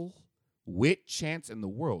 tittle, wit chance in the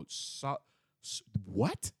world.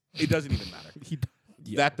 What? It doesn't even matter.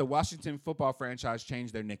 That the Washington football franchise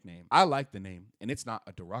changed their nickname. I like the name, and it's not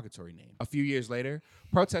a derogatory name. A few years later,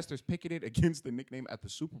 protesters picketed against the nickname at the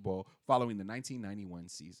Super Bowl following the 1991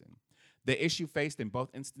 season. The issue faced in both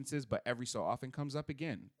instances, but every so often comes up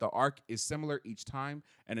again. The arc is similar each time.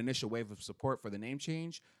 An initial wave of support for the name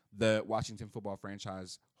change, the Washington football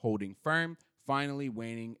franchise holding firm, finally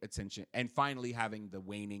waning attention, and finally having the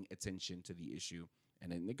waning attention to the issue,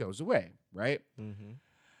 and then it goes away, right? Mm-hmm.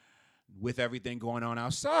 With everything going on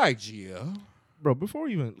outside, Gio. Bro, before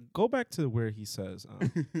we even go back to where he says,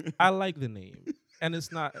 I like the name. And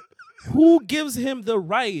it's not, who gives him the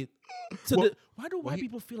right to why do white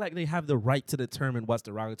people feel like they have the right to determine what's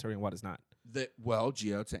derogatory and what is not? Well,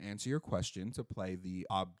 Gio, to answer your question, to play the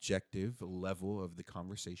objective level of the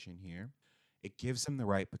conversation here, it gives him the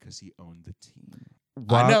right because he owned the team.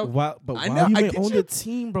 Why you may own the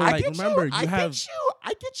team, bro? Like, remember, I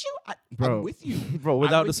get you. Bro, I'm with you, bro.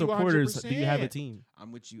 Without the supporters, do you have a team?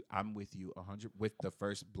 I'm with you 100 with the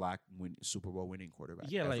first black Super Bowl winning quarterback.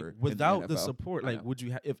 Yeah, like ever without in the NFL. support, like would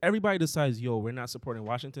you? If everybody decides, yo, we're not supporting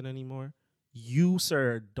Washington anymore, you,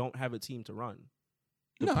 sir, don't have a team to run.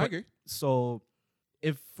 I agree. So,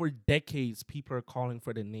 if for decades people are calling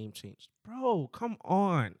for the name change, bro, come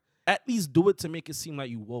on. At least do it to make it seem like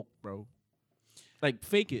you woke, bro. Like,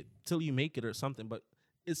 fake it till you make it or something. But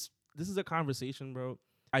this is a conversation, bro,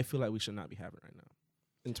 I feel like we should not be having right now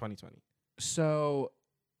in 2020. So,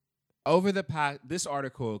 over the past, this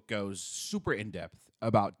article goes super in depth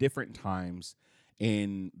about different times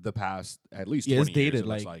in the past, at least 20 it's dated,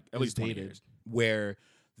 years. Like at least 20 years, where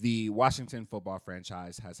the Washington football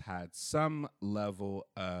franchise has had some level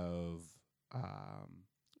of,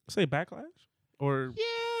 say backlash or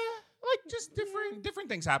like just different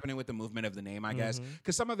things happening with the movement of the name, I guess.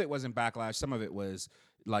 Because some of it wasn't backlash. Some of it was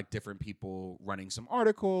like different people running some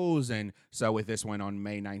articles. And so with this one on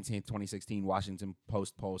May 19th, 2016, Washington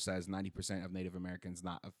Post poll says 90% of Native Americans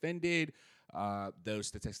not offended. Those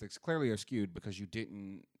statistics clearly are skewed because you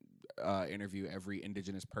didn't interview every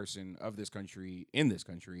indigenous person of this country in this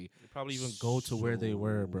country. They probably even go to where they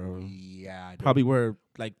were, bro. Yeah. Probably were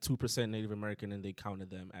like 2% Native American and they counted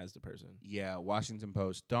them as the person. Yeah, Washington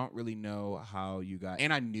Post. Don't really know how you got...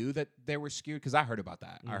 And I knew that they were skewed because I heard about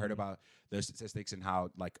that. I heard about those statistics and how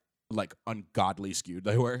like ungodly skewed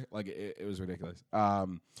they were. Like it was ridiculous.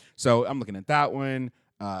 So I'm looking at that one.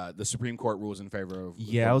 The Supreme Court rules in favor of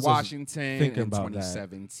Washington in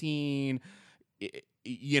 2017.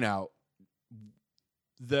 You know,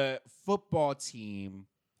 the football team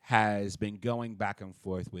has been going back and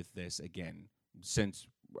forth with this again since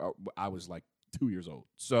I was like 2 years old.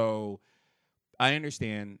 So I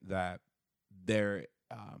understand that there.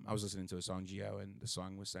 I was listening to a song, Gio, and the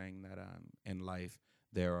song was saying that in life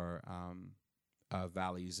there are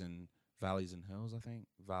valleys and hills. I think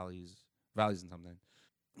valleys and something.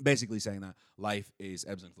 Basically saying that life is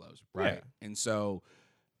ebbs and flows, right? Yeah. And so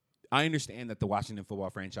I understand that the Washington football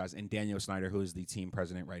franchise and Daniel Snyder, who is the team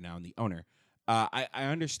president right now and the owner, I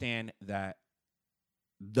understand that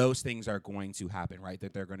those things are going to happen, right?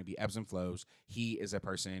 That there are going to be ebbs and flows. He is a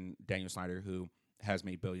person, Daniel Snyder, who has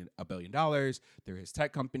made $1 billion. They're his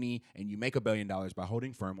tech company, and you make $1 billion by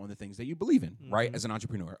holding firm on the things that you believe in, right? As an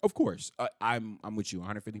entrepreneur, of course, I'm with you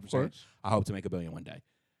 150%. I hope to make $1 billion one day,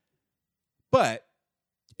 but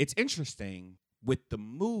it's interesting with the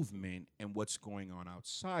movement and what's going on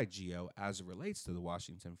outside, Gio, as it relates to the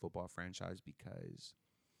Washington football franchise, because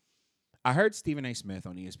I heard Stephen A. Smith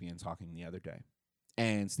on ESPN talking the other day.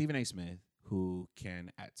 And Stephen A. Smith, who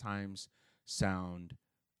can at times sound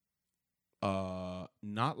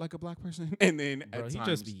not like a black person, and then at times he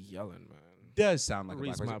just be yelling, man. Does sound like a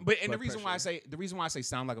black person. But the reason why I say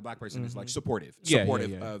sound like a black person is like supportive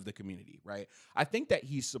of the community, right? I think that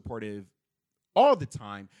he's supportive all the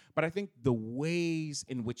time, but I think the ways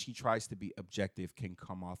in which he tries to be objective can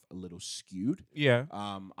come off a little skewed. Yeah.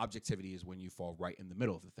 Objectivity is when you fall right in the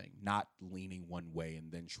middle of the thing, not leaning one way and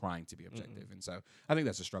then trying to be objective. And so I think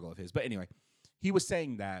that's a struggle of his. But anyway, he was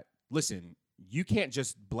saying that, listen, you can't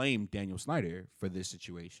just blame Daniel Snyder for this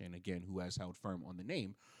situation, again, who has held firm on the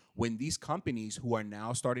name, when these companies who are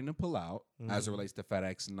now starting to pull out as it relates to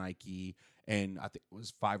FedEx, Nike, and I think it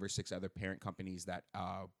was 5 or 6 other parent companies that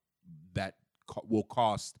will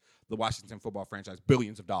cost the Washington football franchise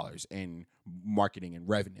billions of dollars in marketing and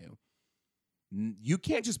revenue. You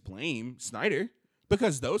can't just blame Snyder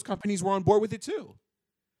because those companies were on board with it too.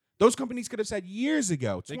 Those companies could have said years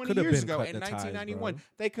ago, They 20 could have years been ago, cut in the ties, 1991. bro.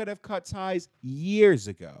 They could have cut ties years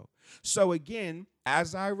ago. So again,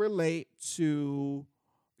 as I relate to,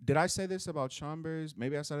 did I say this about Chambers?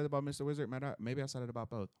 Maybe I said it about Mr. Wizard. Maybe I said it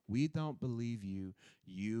about both. We don't believe you.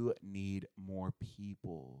 You need more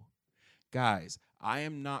people. Guys, I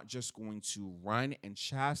am not just going to run and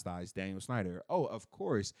chastise Daniel Snyder. Oh, of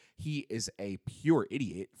course, he is a pure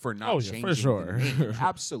idiot for not changing for sure. the name.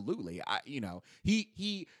 Absolutely.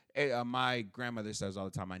 My grandmother says all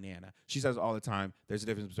the time, my Nana, she says all the time, there's a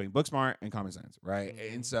difference between book smart and common sense, right?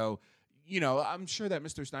 Mm-hmm. And so, I'm sure that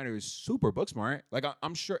Mr. Snyder is super book smart. Like,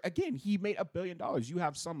 I'm sure, again, he made $1 billion. You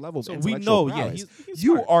have some level of So intellectual we know, prowess. he's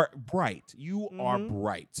You smart. are bright. You are Mhm.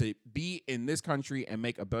 bright. To be in this country and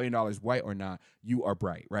make $1 billion, white or not, you are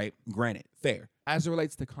bright, right? Granted, fair. As it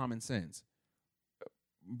relates to common sense,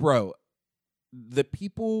 bro, the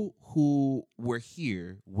people who were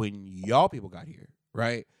here when y'all people got here,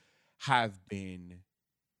 right, have been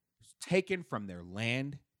taken from their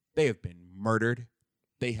land. They have been murdered.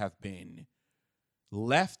 They have been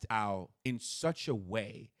left out in such a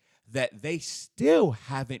way that they still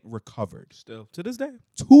haven't recovered. Still to this day.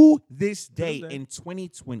 To this day day. in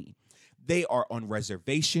 2020, they are on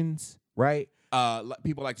reservations, right?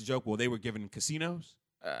 People like to joke, well, they were given casinos.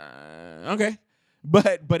 Okay.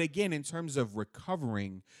 But again, in terms of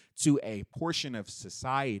recovering to a portion of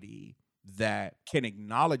society that can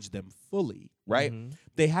acknowledge them fully, right? Mhm.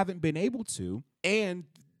 They haven't been able to. And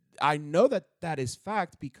I know that is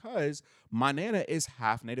fact because my Nana is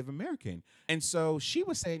half Native American. And so she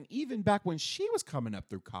was saying, even back when she was coming up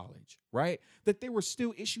through college, right, that there were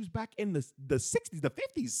still issues back in the 60s, the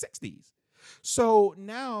 50s, 60s. So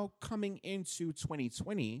now coming into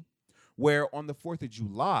 2020, where on the 4th of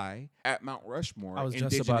July at Mount Rushmore, I was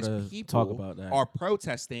just about indigenous to people talk about that. are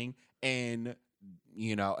protesting. And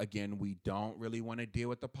again, we don't really want to deal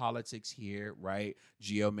with the politics here, right?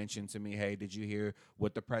 Gio mentioned to me, hey, did you hear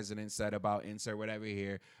what the president said about insert whatever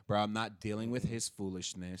here? Bro, I'm not dealing with his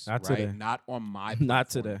foolishness, Not right? today. Not on my Not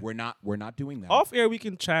platform. today. We're not doing that. Off air, we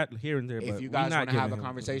can chat here and there. If but you we're guys not want to have a giving him-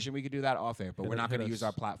 conversation, we could do that off air, but we're not Hit going to use us.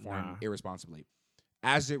 our platform Nah. irresponsibly.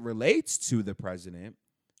 As it relates to the president,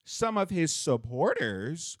 some of his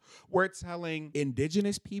supporters were telling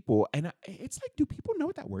indigenous people, and it's like, do people know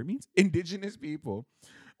what that word means? Indigenous people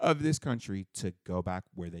of this country to go back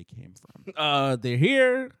where they came from. They're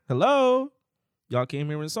here. Hello, y'all came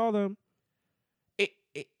here and saw them.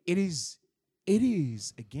 It is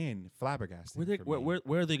again flabbergasting. for me.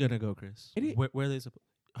 Where are they gonna go, Chris? It is- Where are they?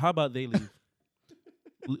 How about they leave?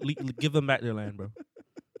 Give them back their land, bro.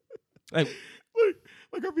 Like,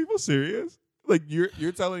 like, are people serious? Like,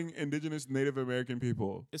 you're telling indigenous Native American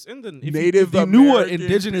people, it's in the Native if you knew what American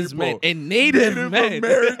indigenous people. meant and native meant.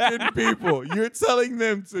 American people. You're telling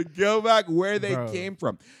them to go back where they Bro. came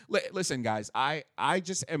from. Listen, guys, I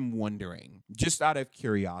just am wondering, just out of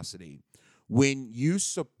curiosity, when you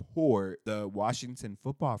support the Washington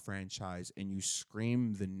football franchise and you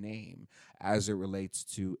scream the name as it relates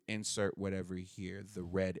to insert whatever here, the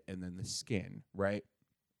red and then the skin, right?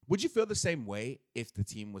 Would you feel the same way if the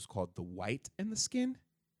team was called the white and the skin?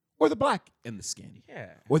 Or the black and the skin? Yeah.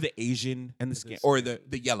 Or the Asian and the skin? Or the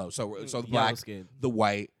yellow. So the Yellow black, skin. the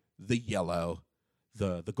white, the yellow,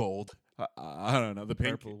 the gold. I don't know, the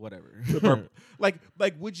pink. Purple, whatever. The purple. like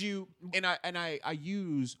would you, and I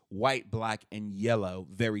use white, black, and yellow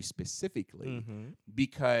very specifically Mhm.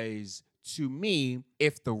 because to me,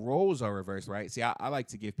 if the roles are reversed, right? See, I like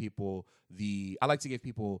to give people the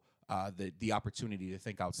opportunity to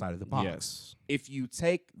think outside of the box. Yes. If you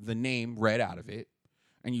take the name red out of it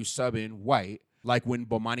and you sub in white, like when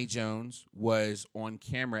Bomani Jones was on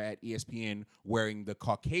camera at ESPN wearing the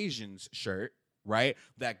Caucasians shirt, right?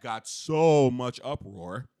 That got so much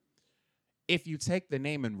uproar. If you take the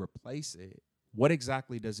name and replace it, what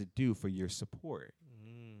exactly does it do for your support?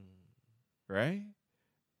 Right?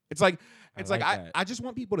 It's like that. I just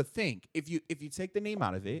want people to think. If you take the name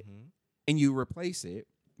out of it Mhm. and you replace it,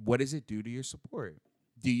 what does it do to your support?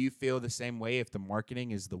 Do you feel the same way if the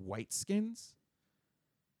marketing is the white skins?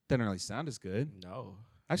 Doesn't really sound as good. No.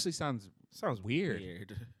 Actually sounds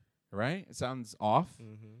weird. Right? It sounds off.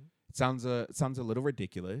 Mm-hmm. It sounds a little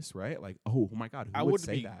ridiculous, right? Like, oh my God, who would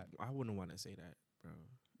say that? I wouldn't want to say that, bro.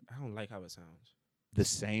 I don't like how it sounds. The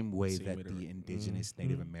same way Same that way to the re- indigenous Mhm.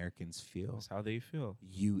 Native Americans feel. That's how they feel.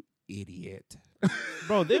 You idiot.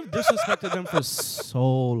 Bro, they've disrespected them for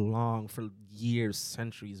so long, for years,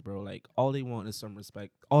 centuries, bro. Like, all they want is some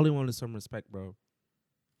respect. Bro.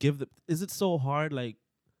 Is it so hard? Like,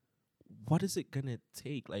 what is it gonna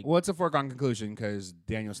take? Like, Well, it's a foregone conclusion because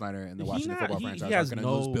Daniel Snyder and the He Washington not- football he franchise are has going to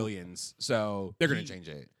lose no- billions. So they're going He- to change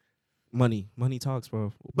it. Money talks,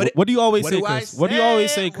 bro. But What do you always what say, do I Chris? What do you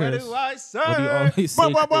always say, Chris? What do I say? What do you always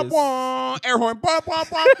say, Chris? Air horn.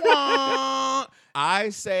 I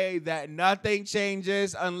say that nothing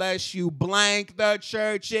changes unless you blank the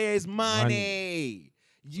church's money.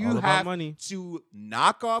 You All about have money. to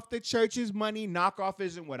knock off the church's money. Knock off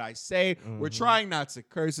isn't what I say. We're trying not to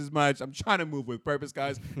curse as much. I'm trying to move with purpose,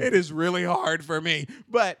 guys. It is really hard for me.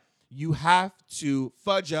 But you have to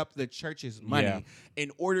fudge up the church's money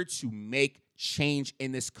in order to make change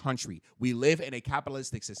in this country. We live in a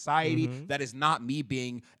capitalistic society. That is not me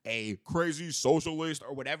being a crazy socialist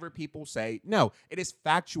or whatever people say. No, it is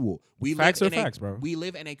factual. Facts are facts, bro. We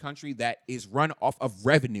live in a country that is run off of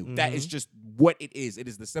revenue. That is just what it is. It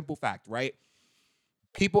is the simple fact, right?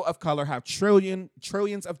 People of color have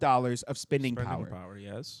trillions of dollars of spending power.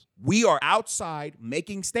 Yes. We are outside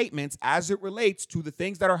making statements as it relates to the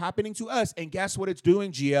things that are happening to us. And guess what it's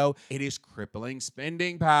doing, Gio? It is crippling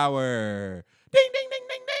spending power. Ding, ding, ding,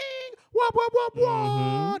 ding, ding. Wah, wah, wah,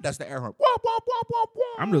 wah. That's the air horn. Wah, wah, wah, wah, wah.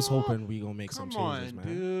 I'm just hoping we gonna make some changes, man.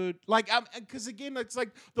 Dude. Like, because again, it's like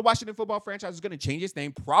the Washington football franchise is going to change its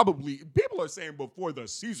name. Probably, people are saying before the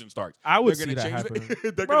season starts. I would they're see gonna that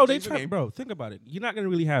change happen. Bro, think about it. You're not gonna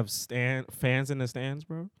really have fans in the stands,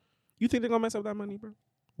 bro. You think they're gonna mess up that money, bro?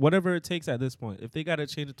 Whatever it takes at this point. If they gotta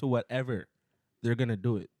change it to whatever, they're gonna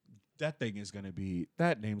do it. That name's gonna be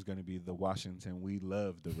the Washington We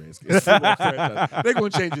Love the Redskins. They're gonna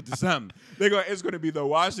change it to something. It's gonna be the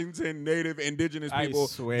Washington Native Indigenous people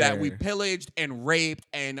that we pillaged and raped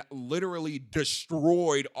and literally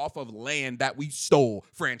destroyed off of land that we stole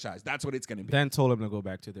franchise. That's what it's gonna be. Then told them to go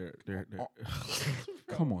back to their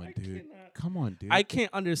Come on, dude. Come on, dude. I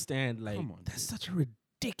can't understand. Like, that's such a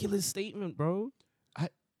ridiculous statement, bro.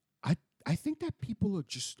 I think that people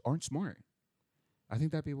aren't smart. I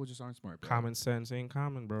think that people just aren't smart, bro. Common sense ain't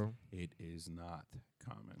common, bro. It is not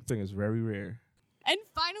common. I think it's very rare. And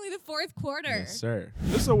finally, the fourth quarter. Yes, sir.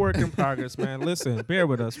 This is a work in progress, man. Listen, bear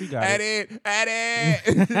with us. We got it. Edit.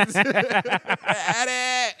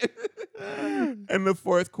 In the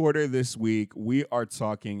fourth quarter this week, we are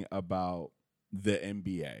talking about the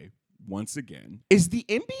NBA. Once again, is the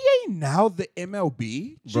NBA now the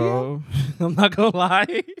MLB, Gio? Bro? I'm not gonna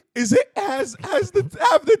lie. Is it have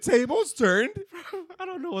the tables turned? I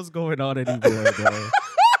don't know what's going on anymore, bro.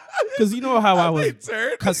 Because you know how I was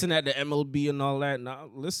cussing at the MLB and all that. Now,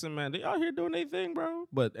 listen, man, they out here doing their thing, bro.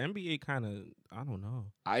 But NBA kind of, I don't know.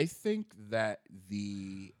 I think that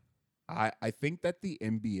the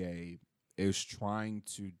NBA is trying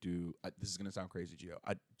to do. This is gonna sound crazy, Gio.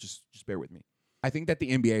 Just bear with me. I think that the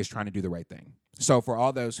NBA is trying to do the right thing. So for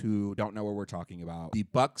all those who don't know what we're talking about,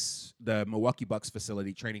 the Milwaukee Bucks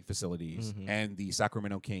training facilities, and the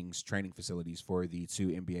Sacramento Kings training facilities for the two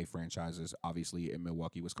NBA franchises, obviously in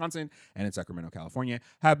Milwaukee, Wisconsin, and in Sacramento, California,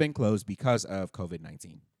 have been closed because of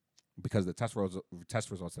COVID-19. Because of the test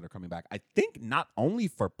results that are coming back. I think not only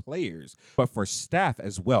for players, but for staff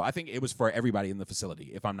as well. I think it was for everybody in the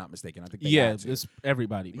facility, if I'm not mistaken. I think it's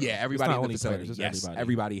everybody. Bro. Yeah, everybody in the facility. Players, yes,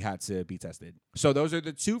 everybody had to be tested. So those are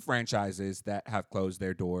the two franchises that have closed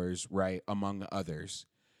their doors, right, among others.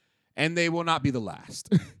 And they will not be the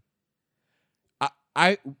last.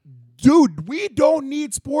 Dude, we don't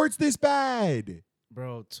need sports this bad.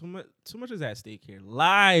 Bro, too much is at stake here.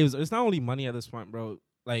 Lives. It's not only money at this point, bro.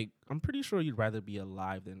 Like, I'm pretty sure you'd rather be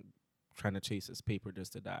alive than trying to chase this paper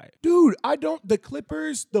just to die. Dude, the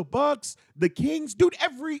Clippers, the Bucks, the Kings, dude,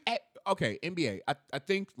 okay, NBA. I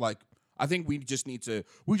think we just need to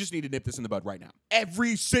nip this in the bud right now.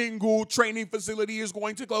 Every single training facility is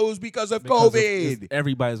going to close because of COVID.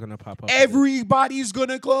 Everybody's going to pop up. Everybody's going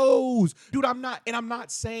to close. Dude, I'm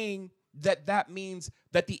not saying that means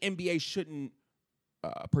that the NBA shouldn't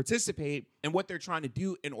participate in what they're trying to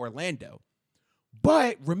do in Orlando.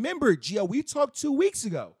 But remember, Gio, we talked 2 weeks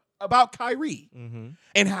ago about Kyrie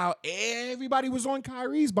and how everybody was on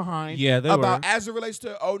Kyrie's behind. Yeah, they were. As it relates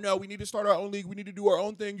to, oh no, we need to start our own league. We need to do our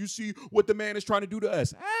own thing. You see what the man is trying to do to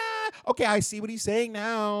us. Okay, I see what he's saying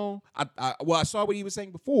now. I saw what he was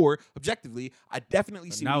saying before. Objectively, I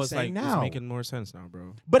definitely see what he's saying now. It's making more sense now,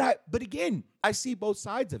 bro. But again, I see both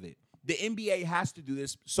sides of it. The NBA has to do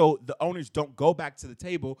this so the owners don't go back to the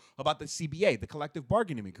table about the CBA, the collective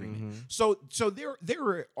bargaining agreement. So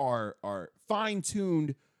there are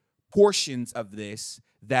fine-tuned portions of this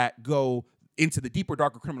that go into the deeper,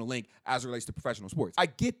 darker criminal link as it relates to professional sports. I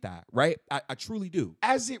get that, right? I truly do.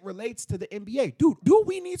 As it relates to the NBA, dude, do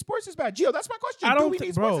we need sports this bad? Gio, that's my question. I don't do we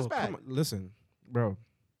need sports this bad? Listen, bro,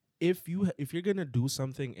 if you're gonna do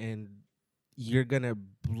something and you're gonna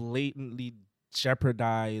blatantly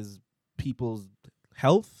jeopardize people's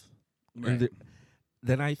health, right.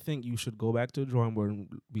 then I think you should go back to the drawing board and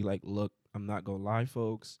be like, look, I'm not going to lie,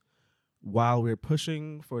 folks. While we're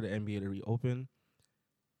pushing for the NBA to reopen,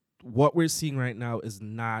 what we're seeing right now is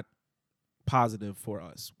not positive for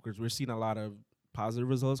us because we're seeing a lot of positive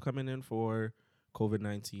results coming in for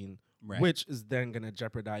COVID-19, which is then going to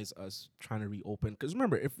jeopardize us trying to reopen. Because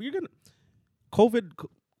remember, if you're going to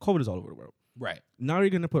COVID is all over the world. Right. Now you're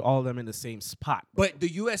going to put all of them in the same spot. Bro. But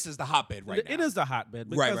the U.S. is the hotbed right now. It is the hotbed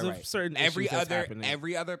because of certain every issues that's other happening.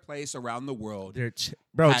 every other place around the world,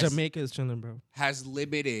 Jamaica is chilling, bro. Has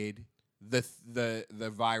limited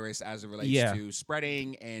the virus as it relates to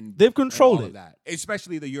spreading, and they've controlled all of that.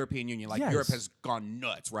 Especially the European Union, like Europe has gone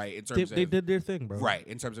nuts, right? In terms they did their thing, bro. Right,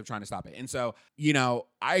 in terms of trying to stop it. And so,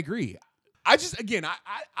 I agree. I just, again,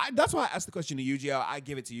 I that's why I asked the question to you, Gio. I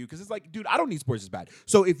give it to you because it's like, dude, I don't need sports this bad.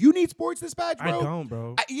 So if you need sports this bad, bro, I don't,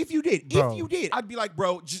 bro. If you did, I'd be like,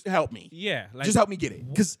 bro, just help me. Yeah, like, just help me get it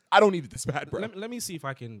because I don't need it this bad, bro. Let me see if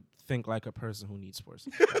I can think like a person who needs sports.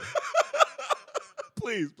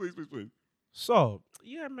 Please. So,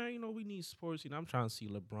 yeah, man, we need sports. I'm trying to see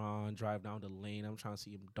LeBron drive down the lane. I'm trying to see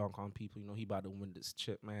him dunk on people. He about to win this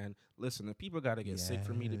chip, man. Listen, if people got to get sick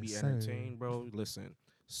for me to be entertained, bro, listen,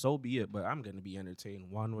 so be it. But I'm going to be entertained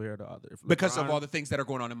one way or the other. Because of all the things that are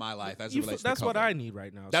going on in my life as it relates to That's COVID. what I need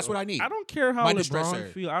right now. That's what I need. I don't care how LeBron stressor.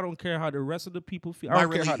 feel. I don't care how the rest of the people feel. My I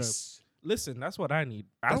don't care release. Listen, that's what I need.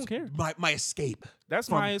 I don't care. My escape. That's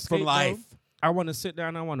my escape from life. Bro. I want to sit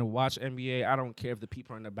down. I want to watch NBA. I don't care if the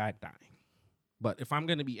people are in the back dying. But if I'm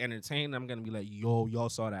going to be entertained, I'm going to be like, yo, y'all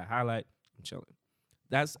saw that highlight. I'm chilling.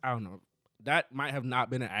 I don't know. That might have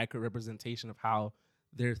not been an accurate representation of how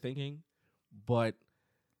they're thinking. But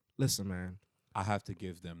listen, man. I have to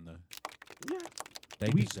give them They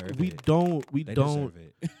deserve it. We don't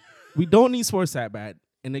we don't need sports that bad.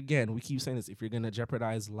 And again, we keep saying this. If you're going to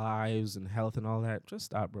jeopardize lives and health and all that, just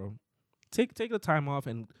stop, bro. Take the time off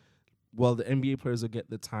and the NBA players will get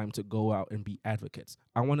the time to go out and be advocates.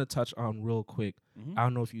 I want to touch on real quick. Mm-hmm. I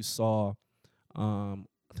don't know if you saw, I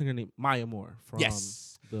think her name Maya Moore from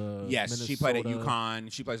the Minnesota. She played at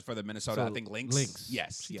UConn. She plays for the Minnesota, I think, Lynx.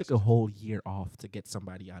 Yes. She took a whole year off to get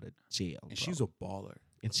somebody out of jail. And she's a baller.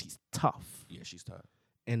 And she's tough. Yeah, she's tough.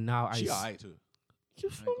 And now she alright too. You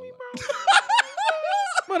feel me, bro?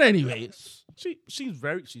 But anyways,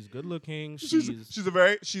 she's good looking. She's a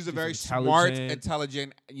very smart,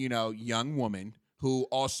 intelligent, young woman who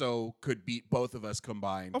also could beat both of us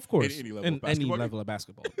combined. Of course, in any level of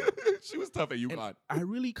basketball. She was tough at UConn. I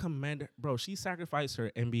really commend her, bro. She sacrificed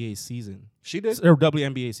her NBA season. She did her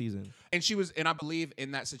WNBA season, and I believe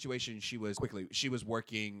in that situation she was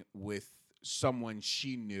working with someone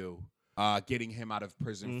she knew, getting him out of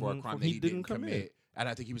prison for a crime that he didn't commit. And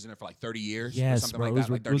I think he was in there for like 30 years or something like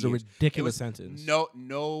that. It was a ridiculous sentence.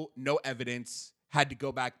 No evidence. Had to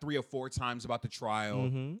go back 3 or 4 times about the trial,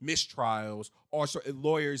 mistrials, also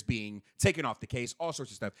lawyers being taken off the case, all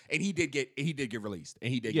sorts of stuff. And he did get released.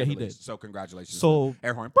 And he did get released. Did. So congratulations. So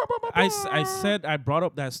air horn. I brought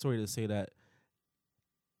up that story to say that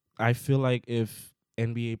I feel like if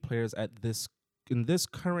NBA players in this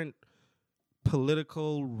current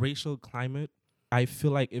political racial climate, I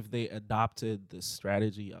feel like if they adopted the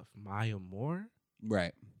strategy of Maya Moore,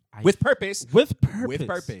 right, with purpose.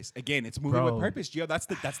 Again, it's moving with purpose, Gio. That's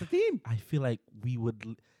the theme. I feel like we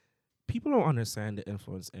would. People don't understand the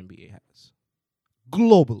influence NBA has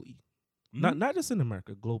globally, not just in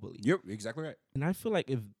America, globally. You're exactly right. And I feel like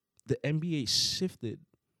if the NBA shifted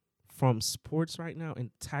from sports right now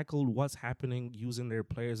and tackled what's happening using their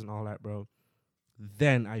players and all that, bro,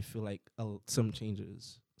 then I feel like some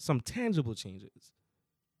tangible changes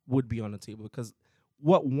would be on the table. Because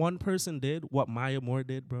what one person did, what Maya Moore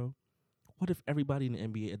did, bro, what if everybody in the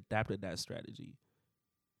NBA adapted that strategy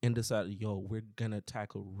and decided, we're going to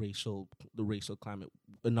tackle the racial climate.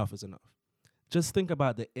 Enough is enough. Just think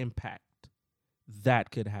about the impact that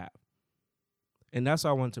could have. And that's why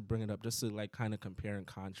I wanted to bring it up, just to like kind of compare and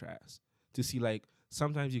contrast, to see like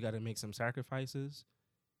sometimes you got to make some sacrifices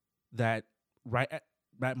that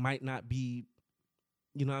might not be,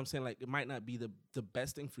 you know what I'm saying? Like, it might not be the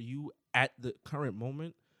best thing for you at the current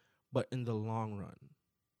moment, but in the long run.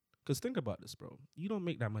 Because think about this, bro. You don't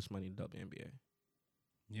make that much money in WNBA.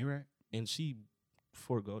 You're right. And she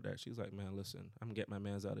forego that. She's like, man, listen, I'm going to get my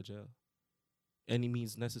mans out of jail. Any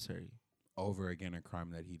means necessary. Over again a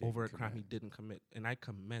crime that he didn't commit. And I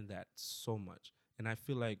commend that so much. And I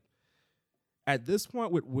feel like at this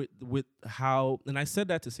point with how, and I said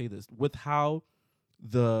that to say this, with how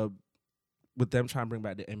with them trying to bring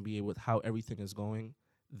back the NBA, with how everything is going,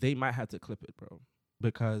 they might have to clip it, bro.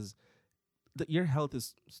 Because your health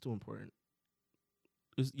is too important.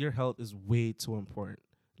 Your health is way too important.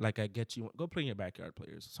 Like, I get you. Go play in your backyard,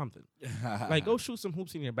 players. Something. Like, go shoot some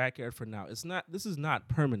hoops in your backyard for now. This is not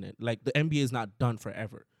permanent. Like, the NBA is not done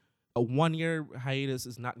forever. A 1-year hiatus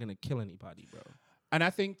is not going to kill anybody, bro. And I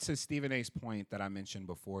think to Stephen A's point that I mentioned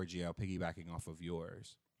before, GL, piggybacking off of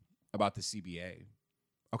yours about the CBA.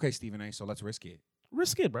 Okay, Stephen A, so let's risk it.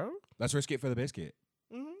 Risk it, bro. Let's risk it for the biscuit.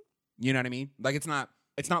 Mm-hmm. You know what I mean? Like, it's not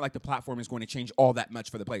like the platform is going to change all that much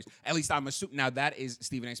for the players. At least I'm assuming. Now, that is,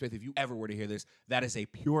 Stephen A. Smith, if you ever were to hear this, that is a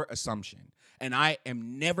pure assumption. And I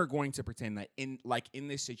am never going to pretend that in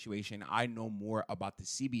this situation, I know more about the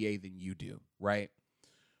CBA than you do, right?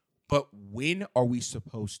 But when are we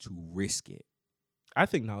supposed to risk it? I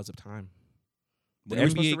think now is the time. The When are we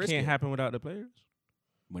supposed to NBA risk can't it? happen without the players.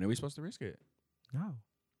 When are we supposed to risk it? Now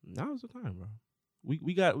is the time, bro.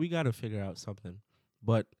 We got to figure out something.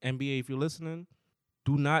 But NBA, if you're listening,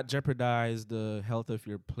 do not jeopardize the health of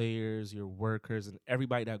your players, your workers, and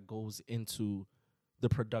everybody that goes into the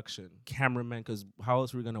production. Cameramen, because how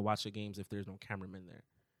else are we going to watch the games if there's no cameramen there?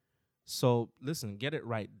 So, listen, get it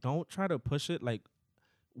right. Don't try to push it. Like,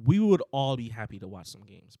 we would all be happy to watch some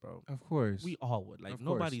games, bro. Of course. We all would. Like, Of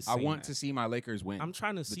course. nobody's I saying want that. to see my Lakers win. I'm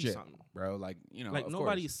trying to see Legit, something. bro. Like, you know, Like, of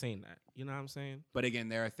nobody's course. saying that. You know what I'm saying? But again,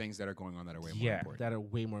 there are things that are going on that are way more important. That are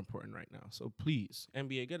way more important right now. So please,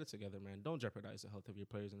 NBA, get it together, man. Don't jeopardize the health of your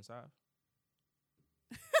players inside.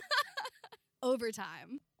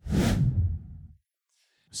 Overtime.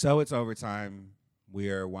 So it's overtime. We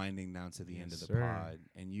are winding down to the end of Yes, the sir. pod,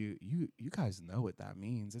 and you guys know what that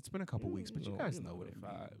means. It's been a couple weeks, but you guys know what it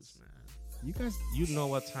means. man. You You know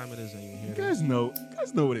what time it is when you hear guys know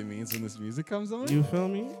what it means when this music comes on. this. You feel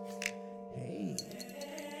me? Hey,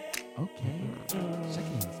 okay,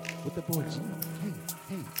 check-ins with the boy G.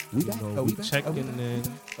 Hey, we back? know, Are we we back? checking Are we back? in.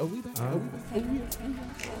 Are we back? Are we back?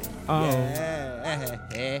 Are we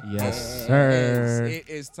back? Yes, sir. It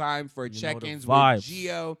is time for You know the check-ins with vibes.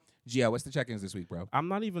 Gio. Gio, what's the check-ins this week, bro? I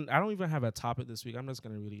don't even have a topic this week. I'm just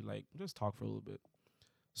going to really just talk for a little bit.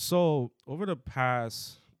 So over the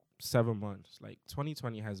past 7 months,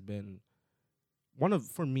 2020 has been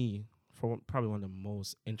probably one of the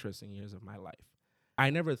most interesting years of my life.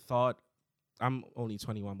 I never thought, I'm only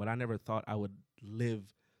 21, but I never thought I would live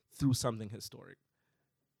through something historic.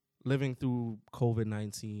 Living through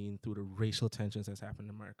COVID-19, through the racial tensions that's happened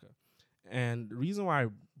in America. And the reason why I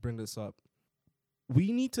bring this up,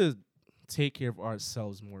 we need to take care of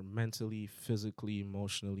ourselves more mentally, physically,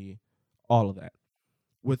 emotionally, all of that.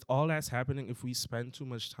 With all that's happening, if we spend too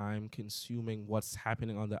much time consuming what's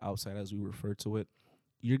happening on the outside, as we refer to it,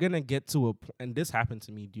 you're going to get to and this happened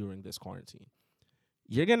to me during this quarantine.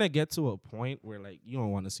 You're going to get to a point where, you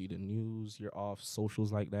don't want to see the news. You're off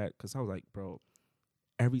socials like that. Because I was like, bro,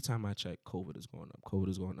 every time I check, COVID is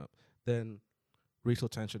going up. Then racial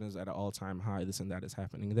tension is at an all-time high. This and that is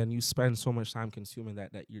happening. And then you spend so much time consuming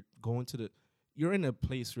that you're in a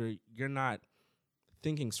place where you're not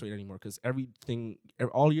thinking straight anymore, because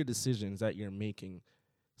all your decisions that you're making,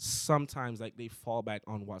 sometimes they fall back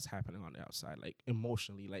on what's happening on the outside,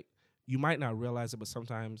 emotionally. You might not realize it, but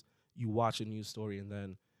sometimes you watch a news story and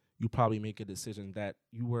then you probably make a decision that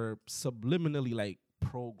you were subliminally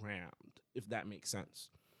programmed, if that makes sense.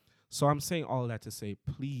 So I'm saying all of that to say,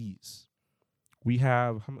 please, we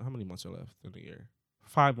have how many months are left in the year?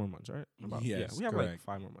 5 more months, right? Yes, we have correct.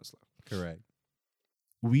 5 more months left. Correct.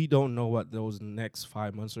 We don't know what those next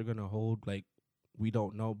 5 months are going to hold. We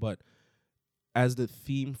don't know. But as the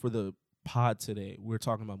theme for the pod today, we're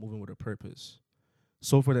talking about moving with a purpose.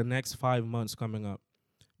 So for the next 5 months coming up,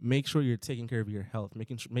 make sure you're taking care of your health.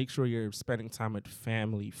 Make sure you're spending time with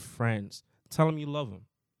family, friends. Tell them you love them.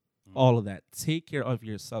 All of that. Take care of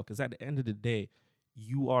yourself, because at the end of the day,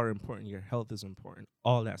 you are important. Your health is important.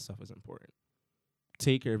 All that stuff is important.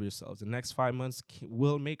 Take care of yourselves. The next 5 months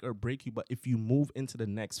will make or break you, but if you move into the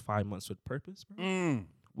next 5 months with purpose, bro,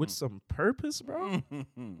 with some purpose, bro,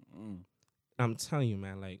 I'm telling you,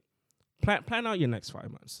 man, plan out your next 5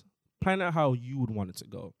 months. Plan out how you would want it to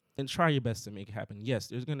go, and try your best to make it happen. Yes,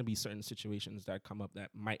 there's going to be certain situations that come up that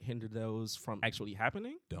might hinder those from actually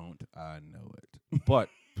happening. Don't I know it? But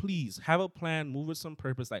please have a plan, move with some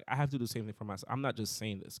purpose. I have to do the same thing for myself. I'm not just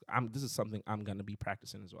saying this. This is something I'm going to be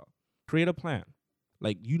practicing as well. Create a plan.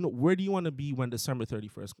 Where do you want to be when December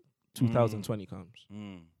 31st, 2020 comes?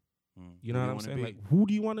 You know what I'm saying? Who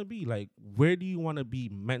do you want to be? Where do you want to be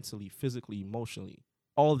mentally, physically, emotionally?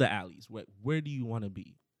 All the alleys. Where do you want to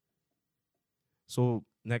be? So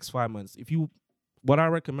next 5 months, what I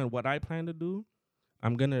recommend, what I plan to do,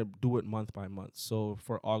 I'm going to do it month by month. So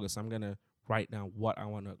for August, I'm going to write down what I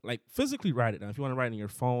want to, physically write it down. If you want to write it in your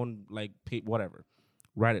phone, whatever,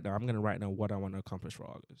 write it down. I'm going to write down what I want to accomplish for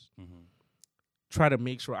August. Try to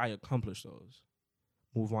make sure I accomplish those.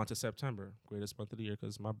 Move on to September, greatest month of the year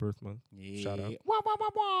because my birth month. Shout out. Wah, wah, wah,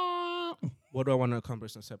 wah. What do I want to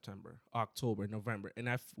accomplish in September, October, November? And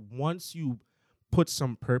once you put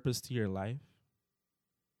some purpose to your life,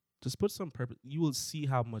 just put some purpose, you will see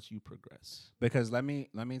how much you progress. Because let me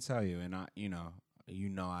tell you, and I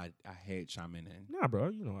hate chiming in. Nah,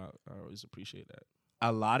 bro, I always appreciate that.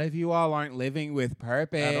 A lot of you all aren't living with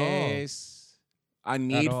purpose. A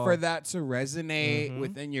need for that to resonate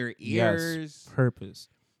within your ears. Yes, purpose.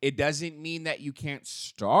 It doesn't mean that you can't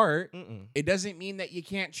start. Mm-mm. It doesn't mean that you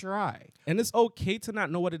can't try. And it's okay to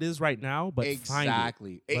not know what it is right now, but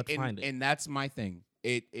exactly. find it. And that's my thing.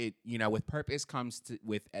 It with purpose comes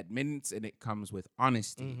with admittance and it comes with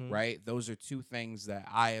honesty, right? Those are two things that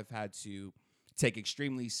I have had to take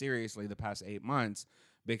extremely seriously the past 8 months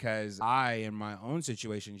because I, in my own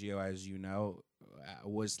situation, Gio, as you know,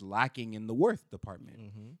 was lacking in the worth department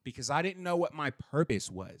because I didn't know what my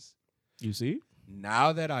purpose was. You see?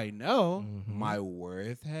 Now that I know, my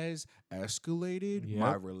worth has escalated. Yep.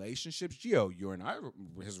 My relationships, Gio, you and I,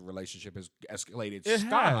 his relationship has escalated It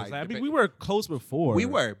sky has. high. I mean, we were close before. We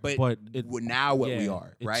were, but now what we yeah,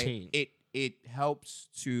 are, it right? changed. It helps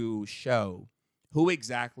to show who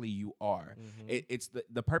exactly you are. It's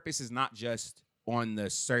the purpose is not just on the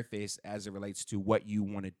surface as it relates to what you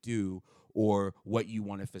want to do or what you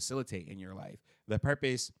want to facilitate in your life. The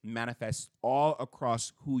purpose manifests all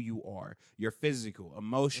across who you are. Your physical,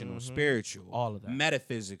 emotional, spiritual, all of that.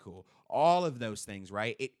 metaphysical, all of those things,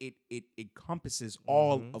 right? It encompasses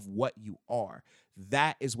all of what you are.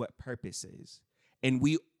 That is what purpose is. And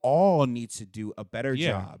we all need to do a better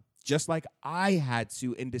job. Just like I had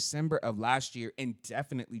to in December of last year and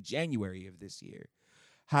definitely January of this year,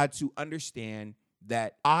 had to understand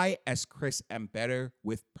that I, as Chris, am better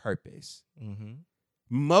with purpose.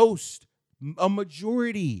 A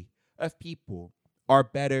majority of people are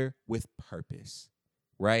better with purpose,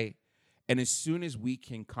 right? And as soon as we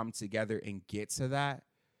can come together and get to that,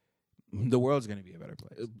 the world's going to be a better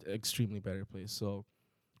place. Extremely better place. So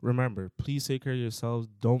remember, please take care of yourselves.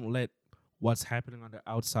 Don't let what's happening on the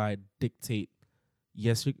outside dictate.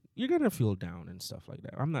 Yes, you're going to feel down and stuff like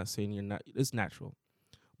that. I'm not saying you're not. It's natural.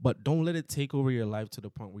 But don't let it take over your life to the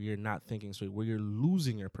point where you're not thinking straight, where you're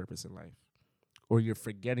losing your purpose in life or you're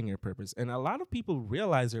forgetting your purpose. And a lot of people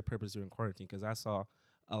realize their purpose during quarantine because I saw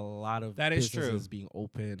a lot of businesses being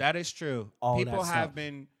open. That is true. People have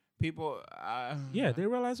been, yeah, they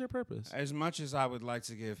realize their purpose. As much as I would like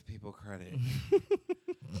to give people credit,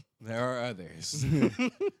 there are others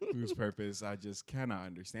whose purpose I just cannot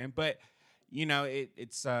understand. But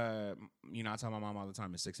it's I tell my mom all the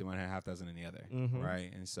time, it's 61,500 in the other,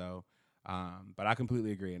 right? And so, but I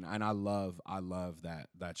completely agree, and I love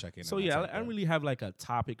that check-in. So yeah, I don't really have like a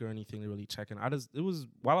topic or anything to really check in. It was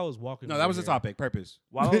while I was walking. No, that was a topic, purpose.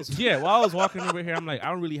 While I was walking over here, I'm like, I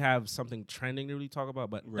don't really have something trending to really talk about,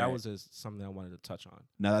 but that was just something I wanted to touch on.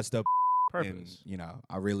 No, that's dope. Purpose. And,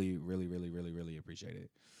 I really, really, really, really, really appreciate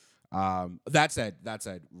it. That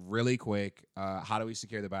said, really quick, how do we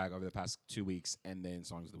secure the bag over the past 2 weeks and then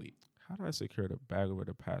songs of the week? How do I secure the bag over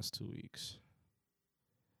the past 2 weeks?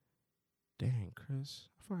 Dang, Chris.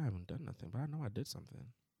 I feel like I haven't done nothing, but I know I did something.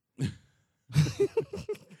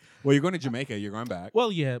 Well, you're going to Jamaica. You're going back.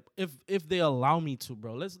 Well, yeah, if they allow me to,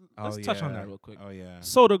 bro. Let's touch on that real quick. Oh, yeah.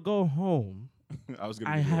 So to go home,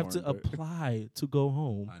 I have to apply to go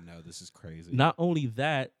home. I know, this is crazy. Not only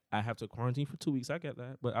that, I have to quarantine for 2 weeks. I get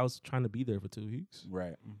that, but I was trying to be there for 2 weeks.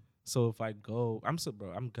 Right. So if I go, I'm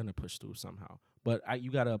gonna push through somehow. But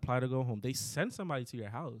you gotta apply to go home. They send somebody to your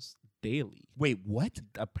house daily. Wait, what?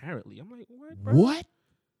 Apparently, I'm like, what? Bro? What?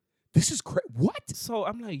 This is what? So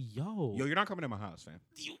I'm like, yo, you're not coming to my house, fam.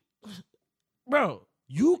 Bro,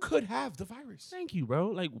 you could have the virus. Thank you, bro.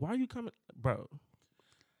 Like, why are you coming, bro?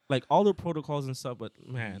 Like all the protocols and stuff, but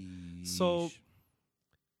man. So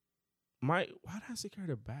why did I secure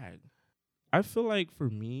the bag? I feel like for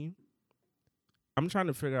me, I'm trying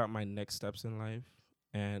to figure out my next steps in life,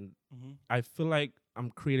 and I feel like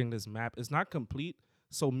I'm creating this map. It's not complete,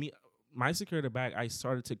 so my secure the bag, I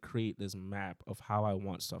started to create this map of how I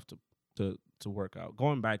want stuff to work out.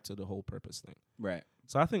 Going back to the whole purpose thing, right?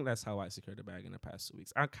 So I think that's how I secured the bag in the past 2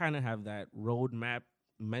 weeks. I kind of have that roadmap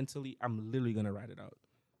mentally. I'm literally gonna write it out.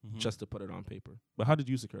 Just to put it on paper. But how did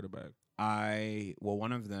you secure the bag?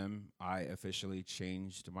 One of them, I officially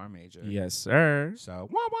changed my major. Yes, sir. So,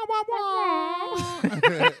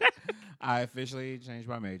 I officially changed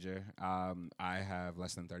my major. I have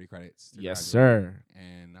less than 30 credits. Yes, sir.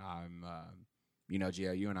 And I'm,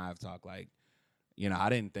 Gio, you and I have talked like, I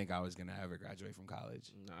didn't think I was going to ever graduate from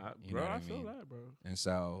college. Nah, bro, I feel that, bro. And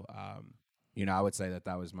so, I would say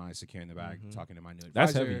that was my securing the bag, talking to my new advisor.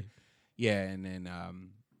 That's heavy. yeah, and then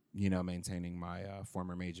maintaining my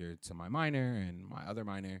former major to my minor and my other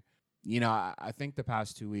minor. I think the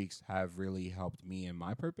past 2 weeks have really helped me in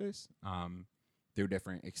my purpose through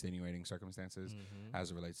different extenuating circumstances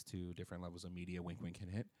as it relates to different levels of media. Wink, wink,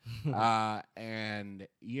 hint, hint. And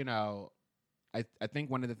I think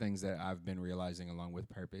one of the things that I've been realizing along with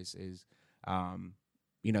purpose is,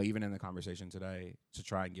 even in the conversation today, to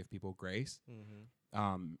try and give people grace.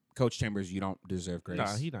 Coach Chambers, you don't deserve grace.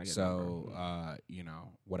 Nah, he not getting so,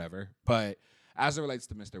 whatever. But as it relates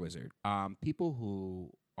to Mr. Wizard, people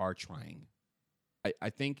who are trying, I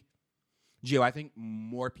think, Gio, I think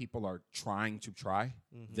more people are trying to try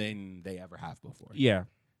than they ever have before. Yeah,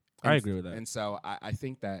 I agree with that. And so I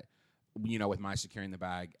think that, with my securing the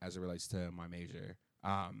bag as it relates to my major,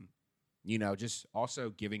 just also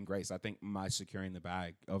giving grace. I think my securing the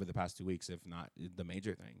bag over the past 2 weeks, if not the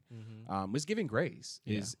major thing, was giving grace,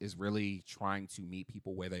 is really trying to meet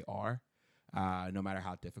people where they are, no matter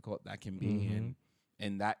how difficult that can be.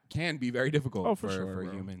 And that can be very difficult for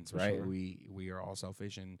humans, right? Sure. We are all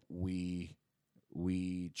selfish, and we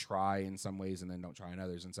try in some ways and then don't try in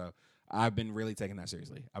others. And so I've been really taking that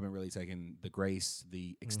seriously. I've been really taking the grace,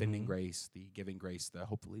 the extending grace, the giving grace, the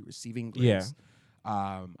hopefully receiving grace.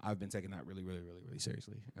 Yeah. I've been taking that really, really, really, really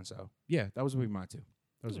seriously. And so, yeah, that was mine too.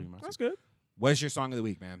 That's good. What's your song of the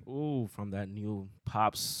week, man? Ooh, from that new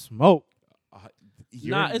Pop Smoke. It's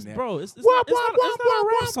not a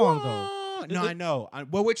rap song though. No, I know.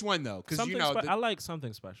 Well, which one though? Because I like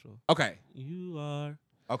Something Special. Okay. You are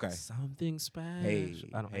something special. Hey,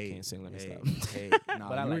 I can't sing. Let me stop.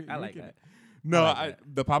 But I like that. No,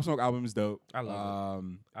 the Pop Smoke album is dope. I love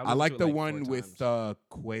it. I like the one with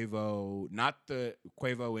Quavo, not the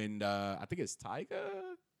Quavo and I think it's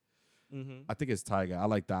Tyga. I think it's Tyga. I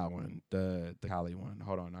like that one, the Cali one.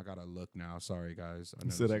 Hold on, I gotta look now. Sorry, guys. I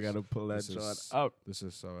said I gotta pull that joint up. This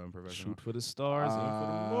is so unprofessional. Shoot for the stars, aim for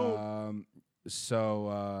the moon.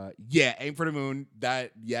 So aim for the moon.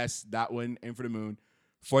 That one, aim for the moon.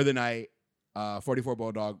 For the night, 44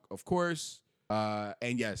 Bulldog, of course.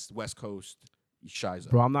 And yes, West Coast, Shiza.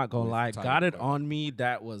 Bro, I'm not gonna lie. Got It On Me,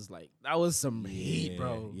 that was some heat,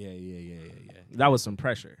 bro. Yeah. That was some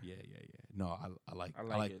pressure. Yeah. No, I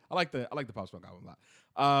like the Pop Smoke album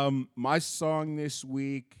a lot. My song this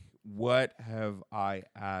week, what have I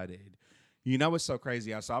added? What's so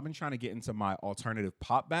crazy? So I've been trying to get into my alternative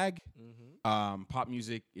pop bag. Pop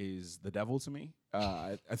music is the devil to me.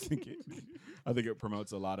 I think it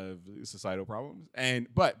promotes a lot of societal problems.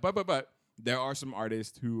 But there are some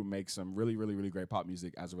artists who make some really, really, really great pop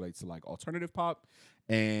music as it relates to like alternative pop.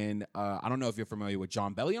 And I don't know if you're familiar with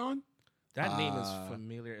John Bellion. That name is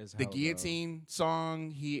familiar as hell. The Guillotine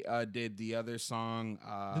song, he did the other song.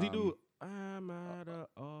 Did he do I'm at an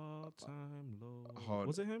all-time low?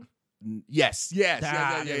 Was it him? Yes. Yep.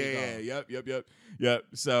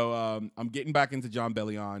 So I'm getting back into John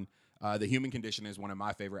Bellion. The Human Condition is one of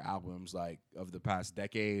my favorite albums, like, of the past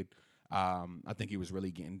decade. I think he was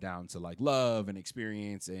really getting down to like love and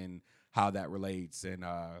experience and how that relates. And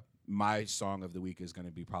my song of the week is going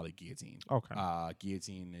to be probably Guillotine. Okay.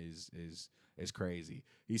 Guillotine is crazy.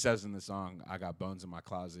 He says in the song, "I got bones in my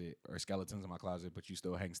closet or skeletons in my closet, but you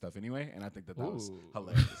still hang stuff anyway." And I think that was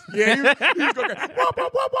hilarious. Yeah, he's going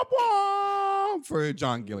for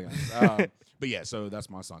John Gillian. But yeah, so that's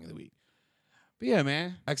my song of the week. But yeah,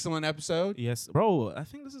 man, excellent episode. Yes, bro. I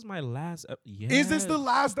think this is my last. Is this the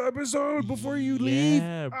last episode before you leave?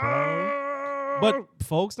 Yeah, bro. But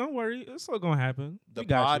folks, don't worry, it's still gonna happen. The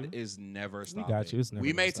pod is never stopping. We got you. It's never.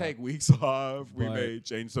 We may take weeks off. We may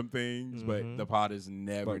change some things, but the pod is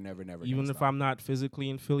never. Even if I'm not physically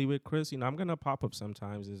in Philly with Chris, I'm gonna pop up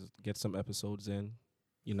sometimes, get some episodes in.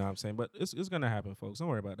 You know what I'm saying? But it's going to happen, folks. Don't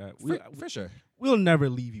worry about that. For sure. We'll never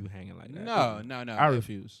leave you hanging like that. No. I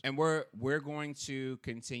refuse. And we're going to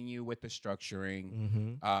continue with the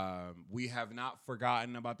structuring. We have not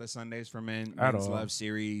forgotten about the Sundays for Men Men's Love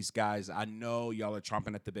series. Guys, I know y'all are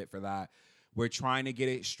chomping at the bit for that. We're trying to get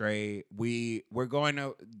it straight. We're trying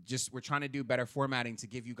to do better formatting to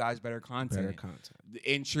give you guys better content.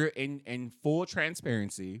 In full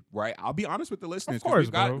transparency, right? I'll be honest with the listeners. Of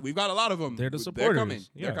course, we've got a lot of them. They're the supporters.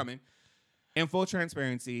 They're coming. In full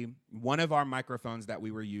transparency, one of our microphones that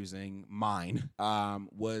we were using, mine,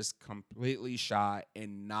 was completely shot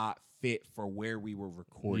and not fit for where we were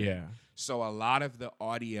recording. Yeah. So a lot of the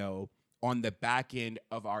audio on the back end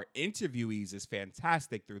of our interviewees is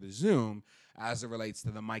fantastic through the Zoom. As it relates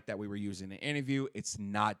to the mic that we were using in the interview, it's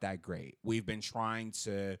not that great. We've been trying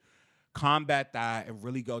to combat that and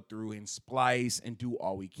really go through and splice and do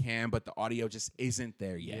all we can, but the audio just isn't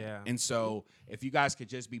there yet. Yeah. And so if you guys could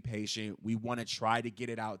just be patient, we want to try to get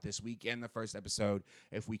it out this weekend, the first episode.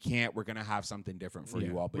 If we can't, we're going to have something different for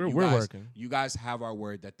you all. But we're working. You guys have our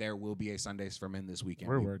word that there will be a Sundays for Men this weekend.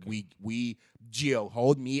 We're working. We Gio,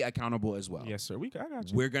 hold me accountable as well. Yes, sir. I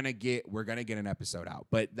got you. We're gonna get an episode out.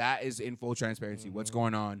 But that is in full transparency. What's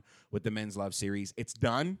going on with the Men's Love series? It's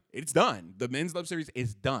done. It's done. The Men's Love series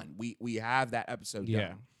is done. We have that episode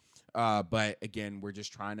done. But again, we're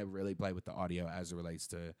just trying to really play with the audio as it relates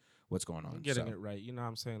to what's going on. Getting it right. You know what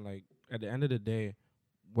I'm saying? Like, at the end of the day,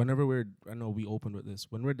 whenever I know we opened with this,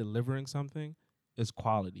 when we're delivering something, it's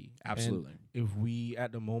quality. Absolutely. And if we,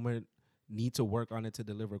 at the moment, need to work on it to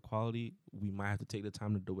deliver quality, we might have to take the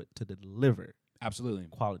time to do it to deliver Absolutely.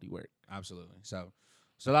 quality work. Absolutely. So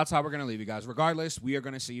that's how we're going to leave you guys. Regardless, we are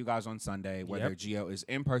going to see you guys on Sunday, whether Gio is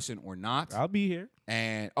in person or not. I'll be here.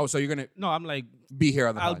 And so you're going to No, I'm like be here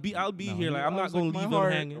on the pod. I'll be here. Like, I'm not going to leave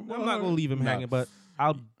him hanging. I'm not going to leave him hanging, but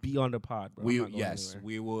I'll be on the pod, bro.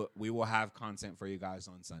 We will have content for you guys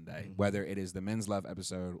on Sunday, whether it is the Men's Love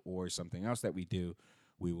episode or something else that we do.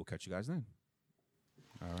 We will catch you guys then.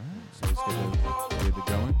 All right. So let's get it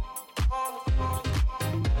going.